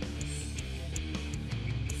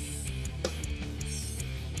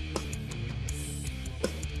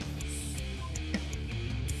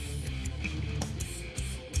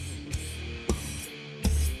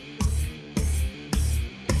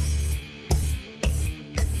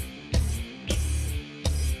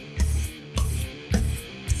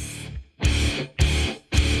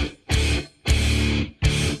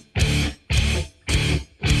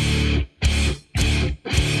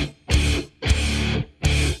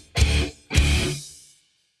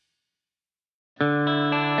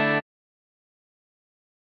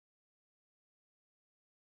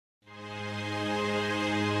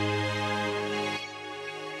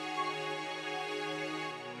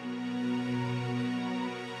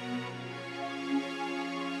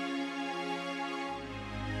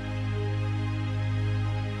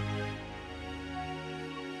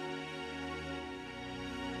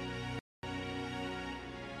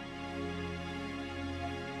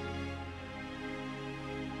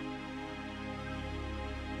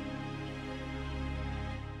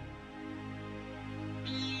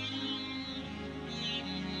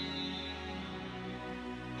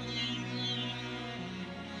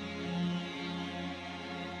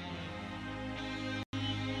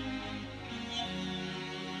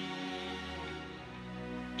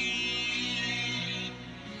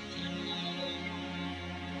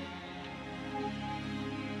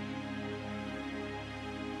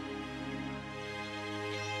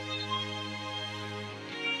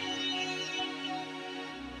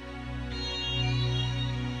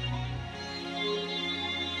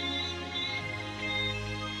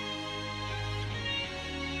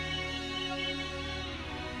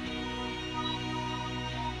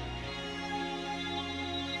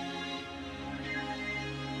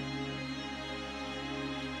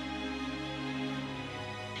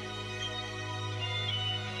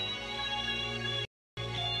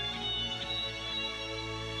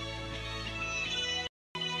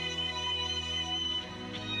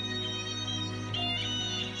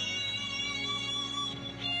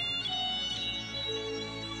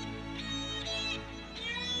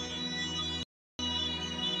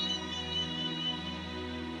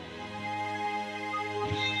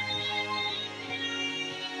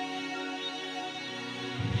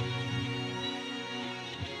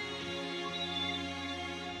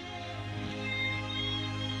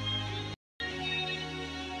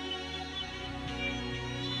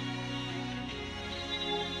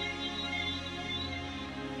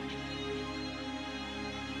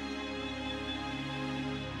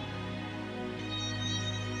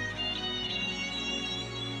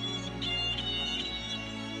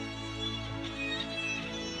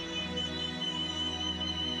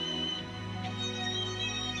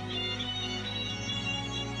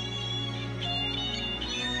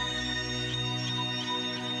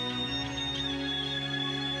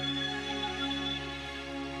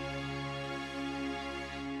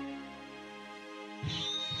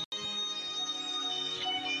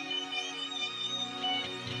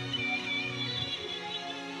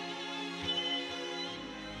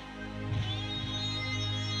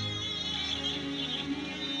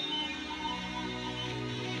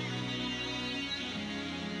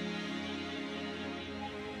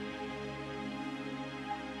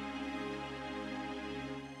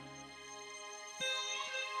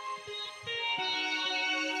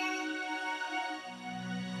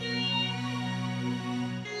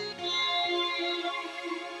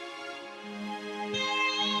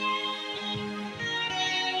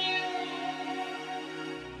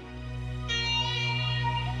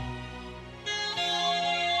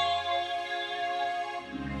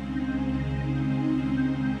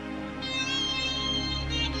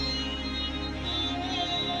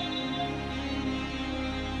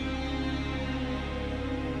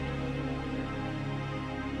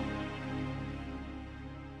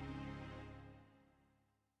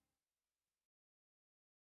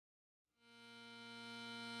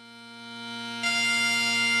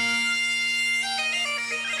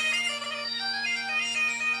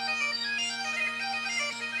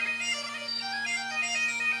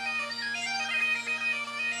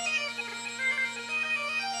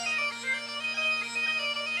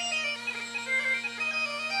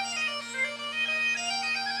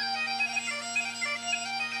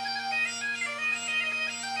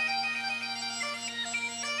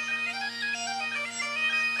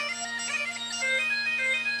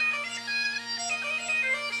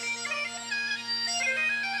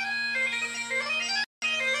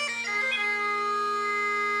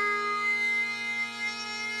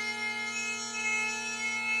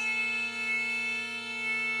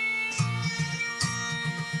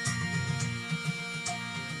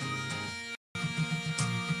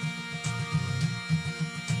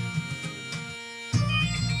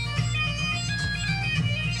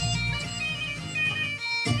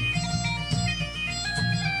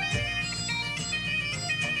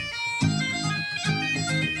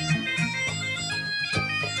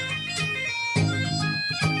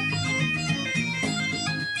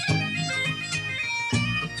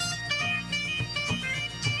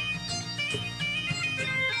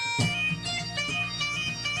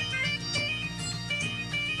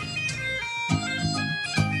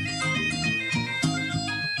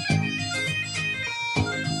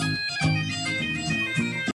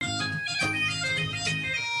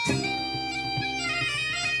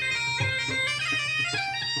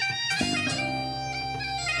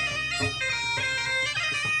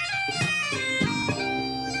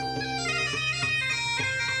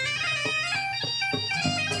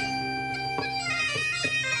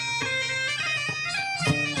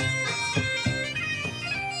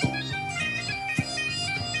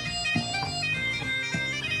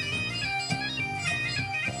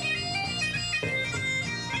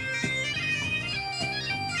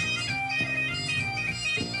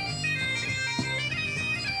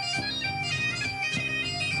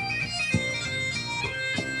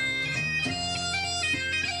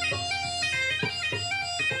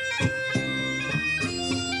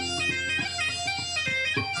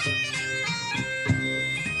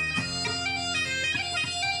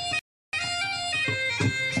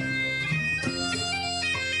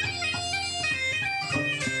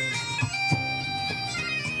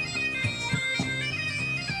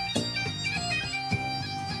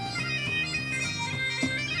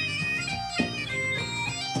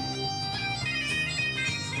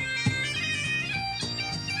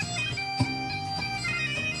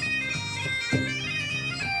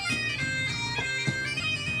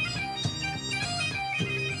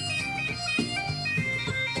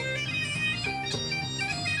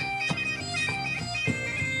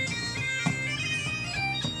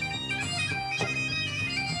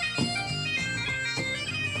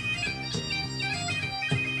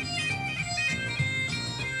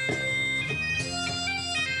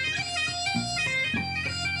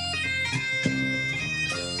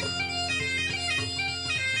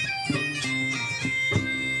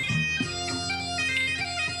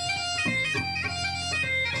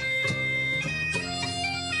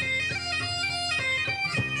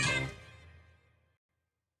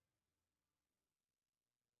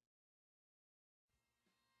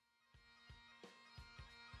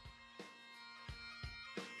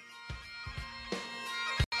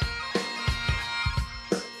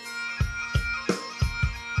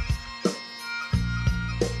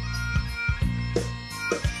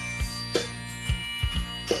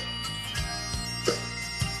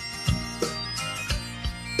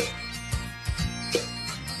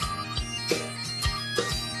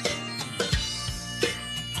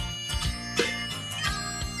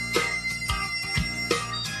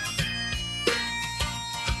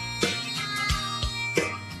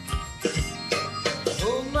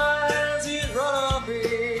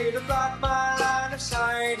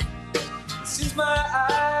 'cause my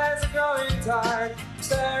eyes are growing tired,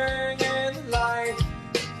 staring in the light.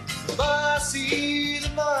 The more I see, the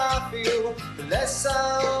more I feel, the less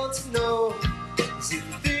I want to know. 'Cause if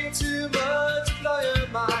you think too much, you blow your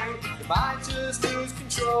mind, you might just lose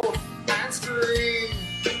control and scream.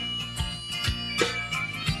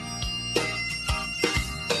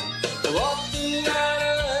 I walk the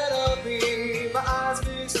ladder ahead of me, my eyes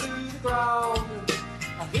fixed to the ground.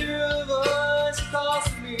 I hear a voice that calls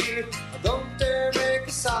to me, I don't dare make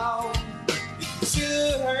a sound. You can see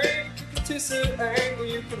the hurt, you can taste the anger,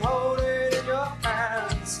 you can hold it in your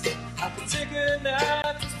hands. I could take a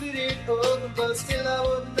nap and split it open, but still I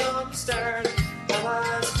wouldn't understand. And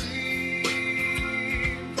I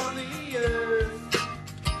scream from the earth,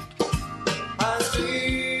 I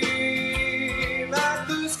scream at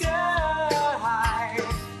the sky,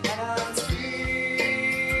 and I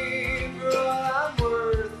scream for all I'm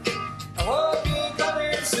worth. I hope you're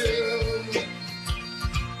coming soon.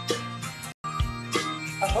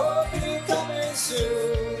 I hope you're coming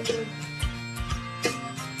soon.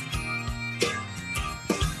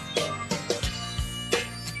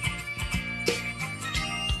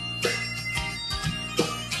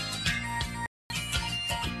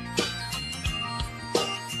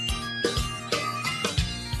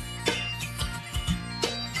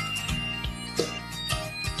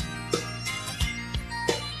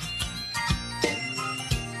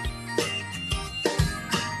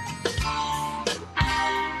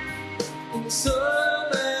 So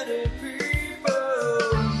many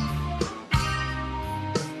people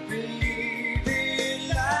believe in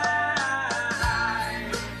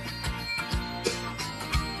lies.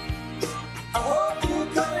 I hope you're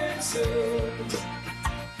coming soon.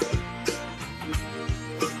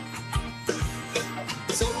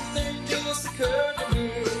 Something just occurred to me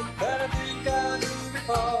that I think I knew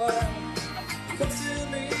before. It comes to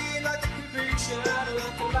me like a creeping shadow,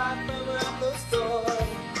 like a light from around the store.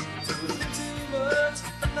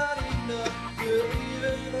 Not enough, you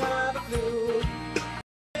even have a clue.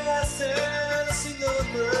 I said a single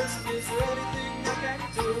person, is there anything I can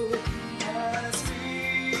do? And I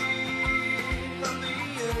scream from the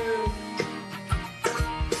earth,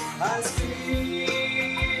 I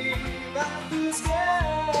scream at the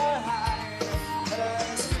sky, and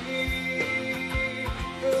I scream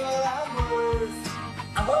for all I'm worth.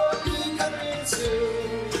 I hope you're coming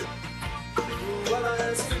soon. Well,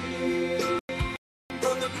 I scream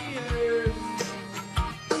from the earth,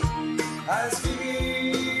 I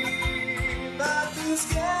scream at the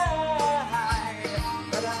sky,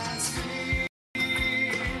 and I scream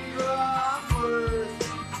for all I'm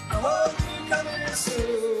worth. I hope you're coming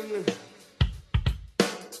soon.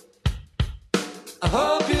 I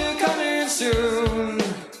hope you're coming soon.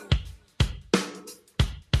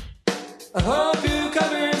 I hope you're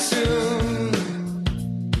coming soon.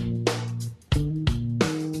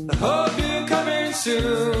 I hope you're coming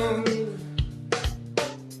soon.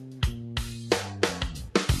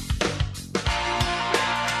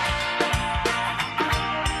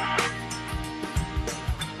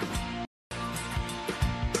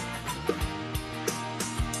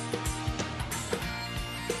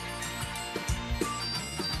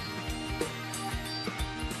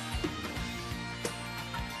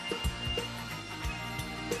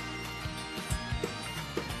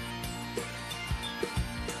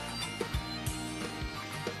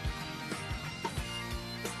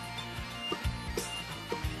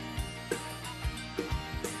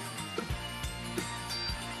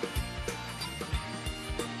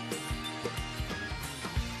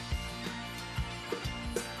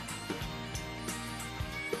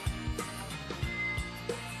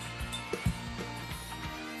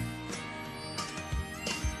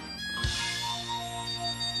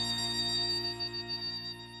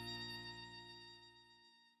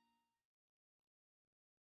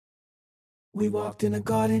 We walked in a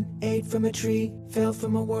garden, ate from a tree, fell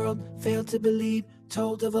from a world, failed to believe,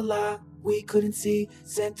 told of a lie we couldn't see,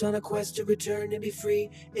 sent on a quest to return and be free.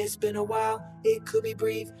 It's been a while, it could be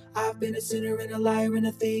brief. I've been a sinner and a liar and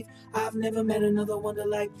a thief. I've never met another wonder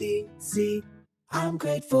like thee. See, I'm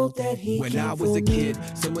grateful that he When came I was for a me. kid,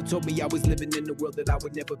 someone told me I was living in a world that I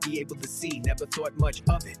would never be able to see. Never thought much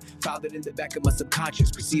of it. Filed it in the back of my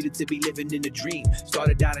subconscious. Proceeded to be living in a dream.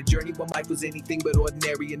 Started down a journey where life was anything but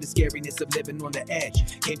ordinary, and the scariness of living on the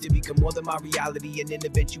edge came to become more than my reality. And in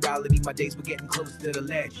eventuality, my days were getting close to the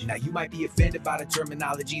ledge. Now you might be offended by the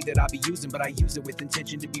terminology that I be using, but I use it with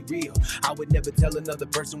intention to be real. I would never tell another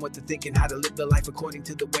person what to think and how to live the life according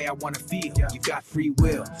to the way I want to feel. You've got free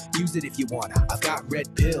will. Use it if you wanna. I got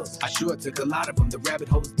red pills. I sure took a lot of them, the rabbit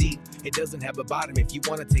hole's deep. It doesn't have a bottom. If you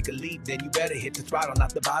wanna take a leap, then you better hit the throttle,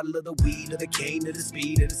 not the bottle of the weed or the cane or the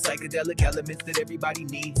speed or the psychedelic elements that everybody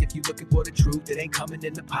needs. If you're looking for the truth, it ain't coming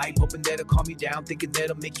in the pipe. Hoping that'll calm you down, thinking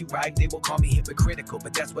that'll make you right. They will call me hypocritical,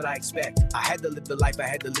 but that's what I expect. I had to live the life I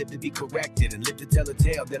had to live to be corrected, and live to tell a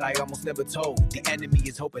tale that I almost never told. The enemy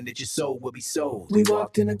is hoping that your soul will be sold. We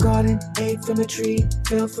walked in a garden, ate from a tree,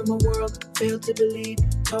 fell from a world, failed to believe,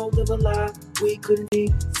 told of a lie we couldn't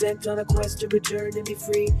be, sent on a quest to return and be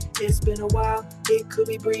free. It's been a while, it could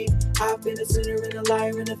be brief. I've been a sinner and a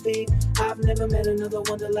liar and a thief. I've never met another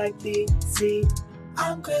wonder like thee. See,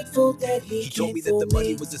 I'm grateful that he told me that the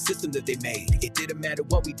money was the system that they made. It didn't matter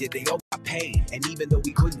what we did, they all got paid. And even though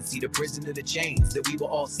we couldn't see the prison of the chains, that we were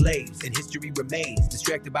all slaves, and history remains.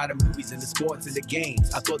 Distracted by the movies and the sports and the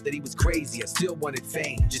games, I thought that he was crazy, I still wanted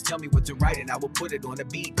fame. Just tell me what to write and I will put it on a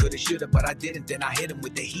beat. Coulda, shoulda, but I didn't, then I hit him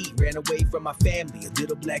with the heat. Ran away from my family, a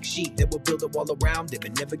little black sheep that would build a wall around him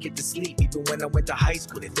and never get to sleep. Even when I went to high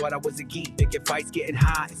school, they thought I was a geek. Picking fights, getting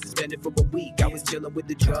high, suspended for a week. I was chilling with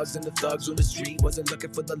the drugs and the thugs on the street. Wasn't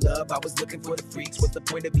looking for the love, I was looking for the freaks. What's the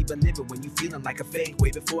point of even living when you feeling like a fake?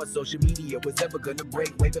 Way before social media was ever gonna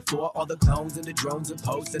break. Way before all the clones and the drones and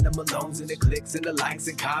posts and the Malones and the clicks and the likes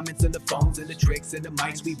and comments and the phones and the tricks and the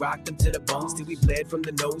mics. We rocked them to the bones till we bled from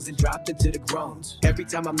the nose and dropped into the groans. Every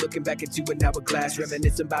time I'm looking back into an hourglass,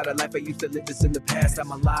 reminiscing about a life I used to live this in the past.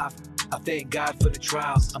 I'm alive, I thank God for the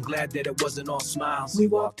trials. I'm glad that it wasn't all smiles. We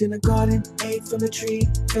walked in a garden, ate from a tree,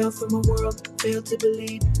 fell from a world, failed to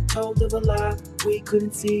believe, told of a lie we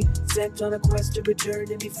couldn't see, sent on a quest to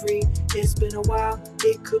return and be free. It's been a while,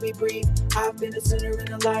 it could be brief. I've been a sinner and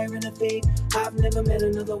a liar and a thief. I've never met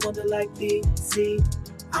another wonder like thee. See,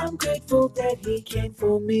 I'm grateful that he came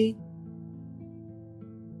for me.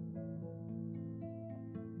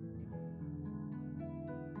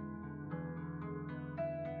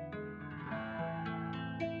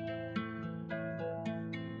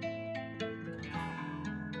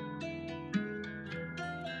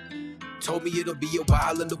 Told me it'll be a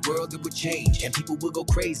while and the world it would change, and people will go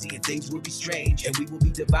crazy and things will be strange, and we will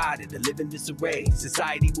be divided and live in disarray.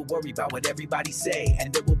 Society will worry about what everybody say,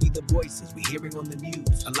 and there will be the voices we hearing on the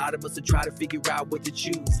news. A lot of us will try to figure out what to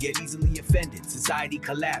choose, get easily offended. Society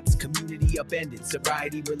collapse, community upended,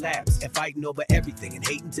 sobriety relapse, and fighting over everything and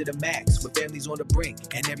hating to the max. With families on the brink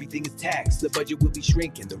and everything is taxed, the budget will be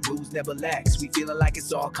shrinking, the rules never lax. We feeling like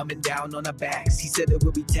it's all coming down on our backs. He said that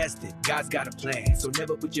we'll be tested, God's got a plan, so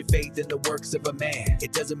never put your faith in the works of a man.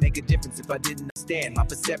 It doesn't make a difference if I didn't understand. My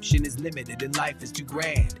perception is limited and life is too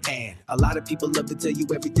grand. And a lot of people love to tell you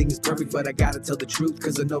everything is perfect, but I gotta tell the truth,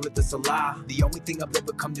 cause I know that that's a lie. The only thing I've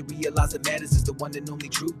ever come to realize that matters is the one and only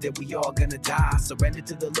truth, that we all gonna die. Surrender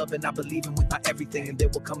to the love and I believe in with my everything, and there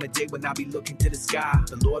will come a day when I'll be looking to the sky.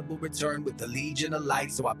 The Lord will return with the legion of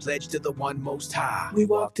light, so I pledge to the one most high. We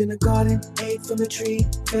walked in a garden, ate from a tree,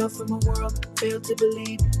 fell from a world, failed to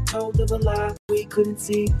believe, told of a lie we couldn't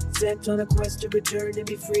see, sent on a quest to return and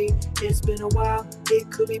be free. It's been a while,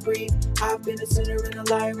 it could be brief. I've been a sinner and a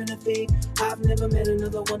liar and a thief. I've never met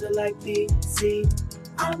another wonder like thee. See,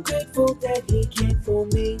 I'm grateful that he came for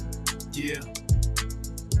me. Yeah,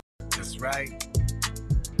 that's right.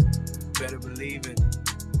 Better believe it.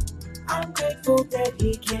 I'm grateful that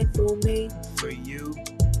he came for me. For you,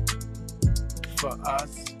 for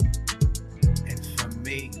us, and for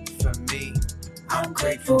me, for me. I'm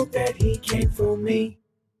grateful that he came for me.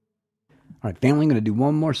 All right, family, I'm going to do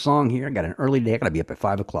one more song here. I got an early day. I got to be up at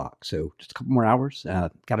 5 o'clock. So just a couple more hours.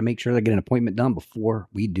 Got to make sure I get an appointment done before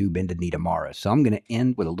we do Bend Knee tomorrow. So I'm going to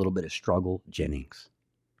end with a little bit of Struggle Jennings.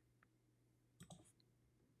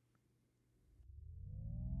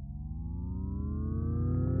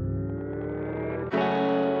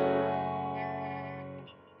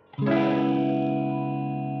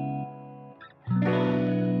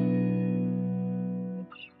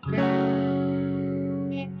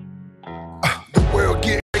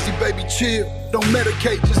 Baby, chill, don't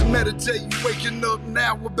medicate, just meditate. You waking up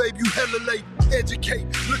now, well, baby, you hella late. Educate,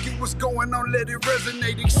 look at what's going on, let it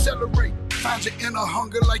resonate, accelerate. Find your inner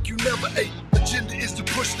hunger like you never ate. Agenda is to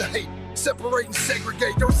push the hate, separate and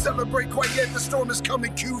segregate. Don't celebrate quite yet, the storm is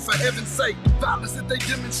coming, Q, for heaven's sake. Violence that they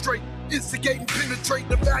demonstrate, instigate and penetrate.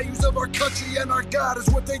 The values of our country and our God is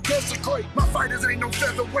what they desecrate. My fighters ain't no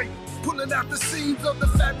featherweight, pulling out the seams of the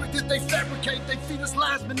fabric that they fabricate. They feed us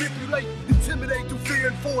lies, manipulate, intimidate through fear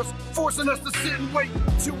and force, forcing us to sit and wait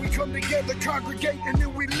till we come together, congregate, and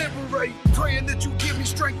then we liberate. Praying that you give me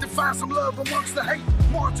strength to find some love amongst the hate.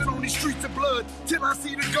 Marching on these streets of blood till I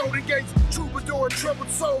see the golden gates. Troubadour and troubled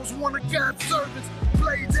souls, one of God's servants.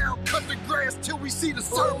 Blades out, cut the grass till we see the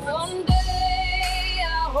serpents. One day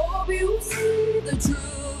I hope you see the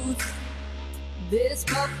truth. This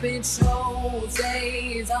puppet show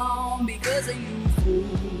stays on because of you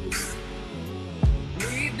fools.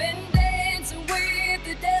 We've been dancing with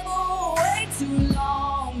the devil way too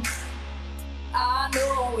long. I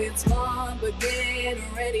know it's fun, but get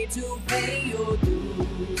ready to pay your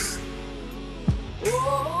dues.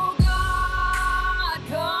 Oh God,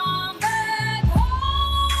 come back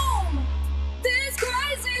home. This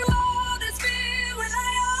crazy world is filled with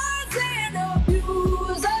liars and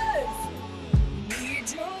abusers. Need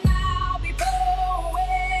you now before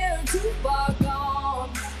we're too far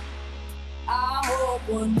gone. I hope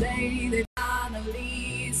one day they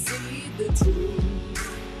finally see the truth.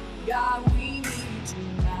 God, we need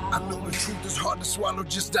you now. I know the truth is hard to swallow,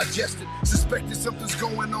 just digest it. Suspected something's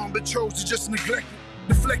going on, but chose to just neglect it.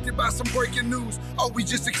 Deflected by some breaking news, or we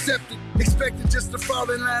just accept it. Expected just to fall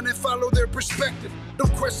in line and follow their perspective.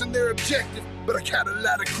 Don't question their objective, but I got a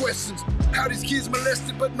lot of questions. How these kids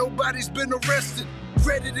molested, but nobody's been arrested.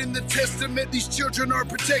 Read it in the testament, these children are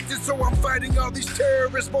protected. So I'm fighting all these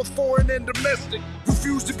terrorists, both foreign and domestic.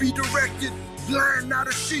 Refuse to be directed, blind, not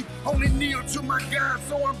a sheep. Only kneel to my God,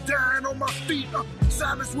 so I'm dying on my feet.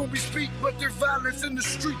 Silence when we speak, but there's violence in the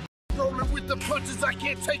street. Rolling with the punches, I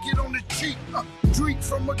can't take it on the cheek. Drink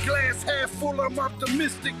from a glass half full, I'm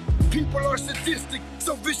optimistic. People are sadistic,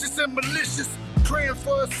 so vicious and malicious. Praying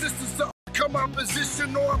for assistance to come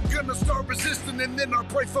opposition, or I'm gonna start resisting, and then I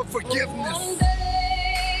pray for forgiveness. One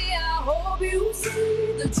day I hope you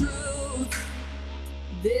see the truth.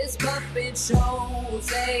 This puppet show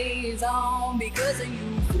stays on because of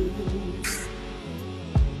you fools.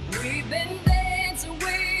 We've been dancing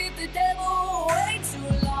with the devil way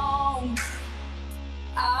too long.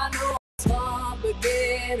 I know it's fun, but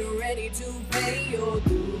get ready to pay your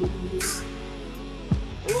dues.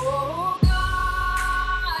 Oh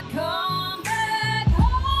God, come back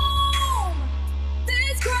home.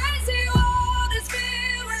 This crazy world is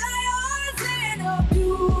filled with liars and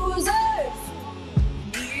abusers.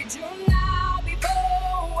 Need you now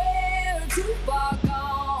before we're too far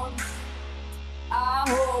gone. I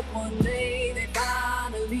hope one day they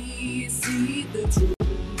finally see the truth.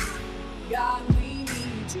 God, we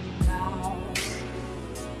need you now.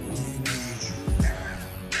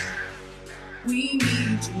 We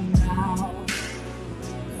need you now.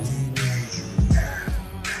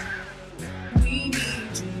 We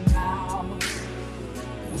need you now.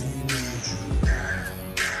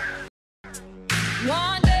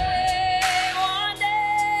 One day, one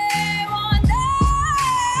day, one day.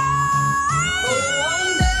 Oh,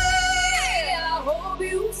 one day, I hope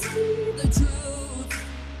you see the truth.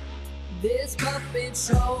 This puppet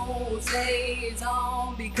show stays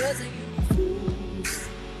on because of you fools.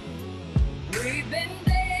 We've been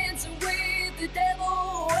dancing with the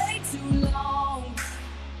devil way too long.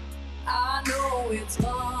 I know it's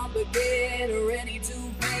fun, but get ready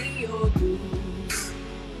to pay your dues.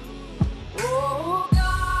 Oh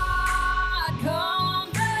God,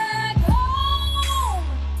 come back home.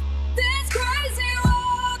 This crazy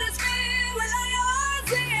world is filled with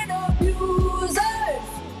liars and abusers.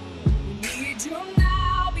 Need you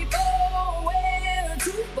now before we're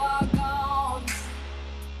too far gone.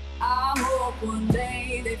 I hope one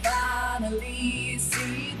day they finally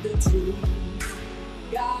see the truth.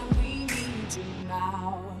 God, we need you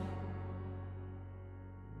now.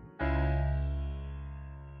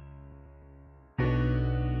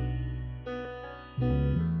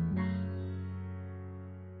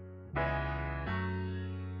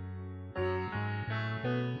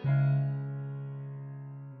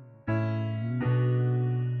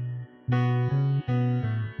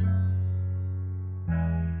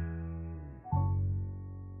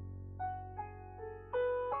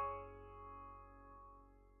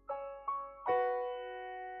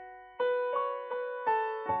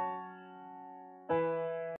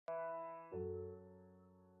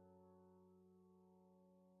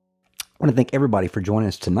 I want to thank everybody for joining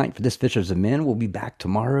us tonight for this Fishers of Men. We'll be back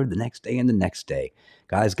tomorrow, the next day, and the next day.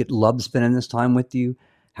 Guys, love spending this time with you.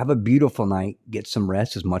 Have a beautiful night. Get some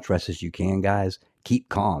rest, as much rest as you can, guys. Keep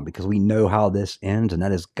calm, because we know how this ends, and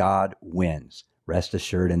that is God wins. Rest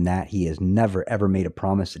assured in that. He has never, ever made a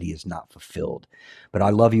promise that he has not fulfilled. But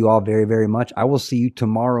I love you all very, very much. I will see you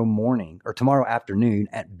tomorrow morning or tomorrow afternoon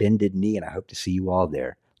at Bended Knee, and I hope to see you all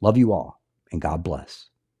there. Love you all, and God bless.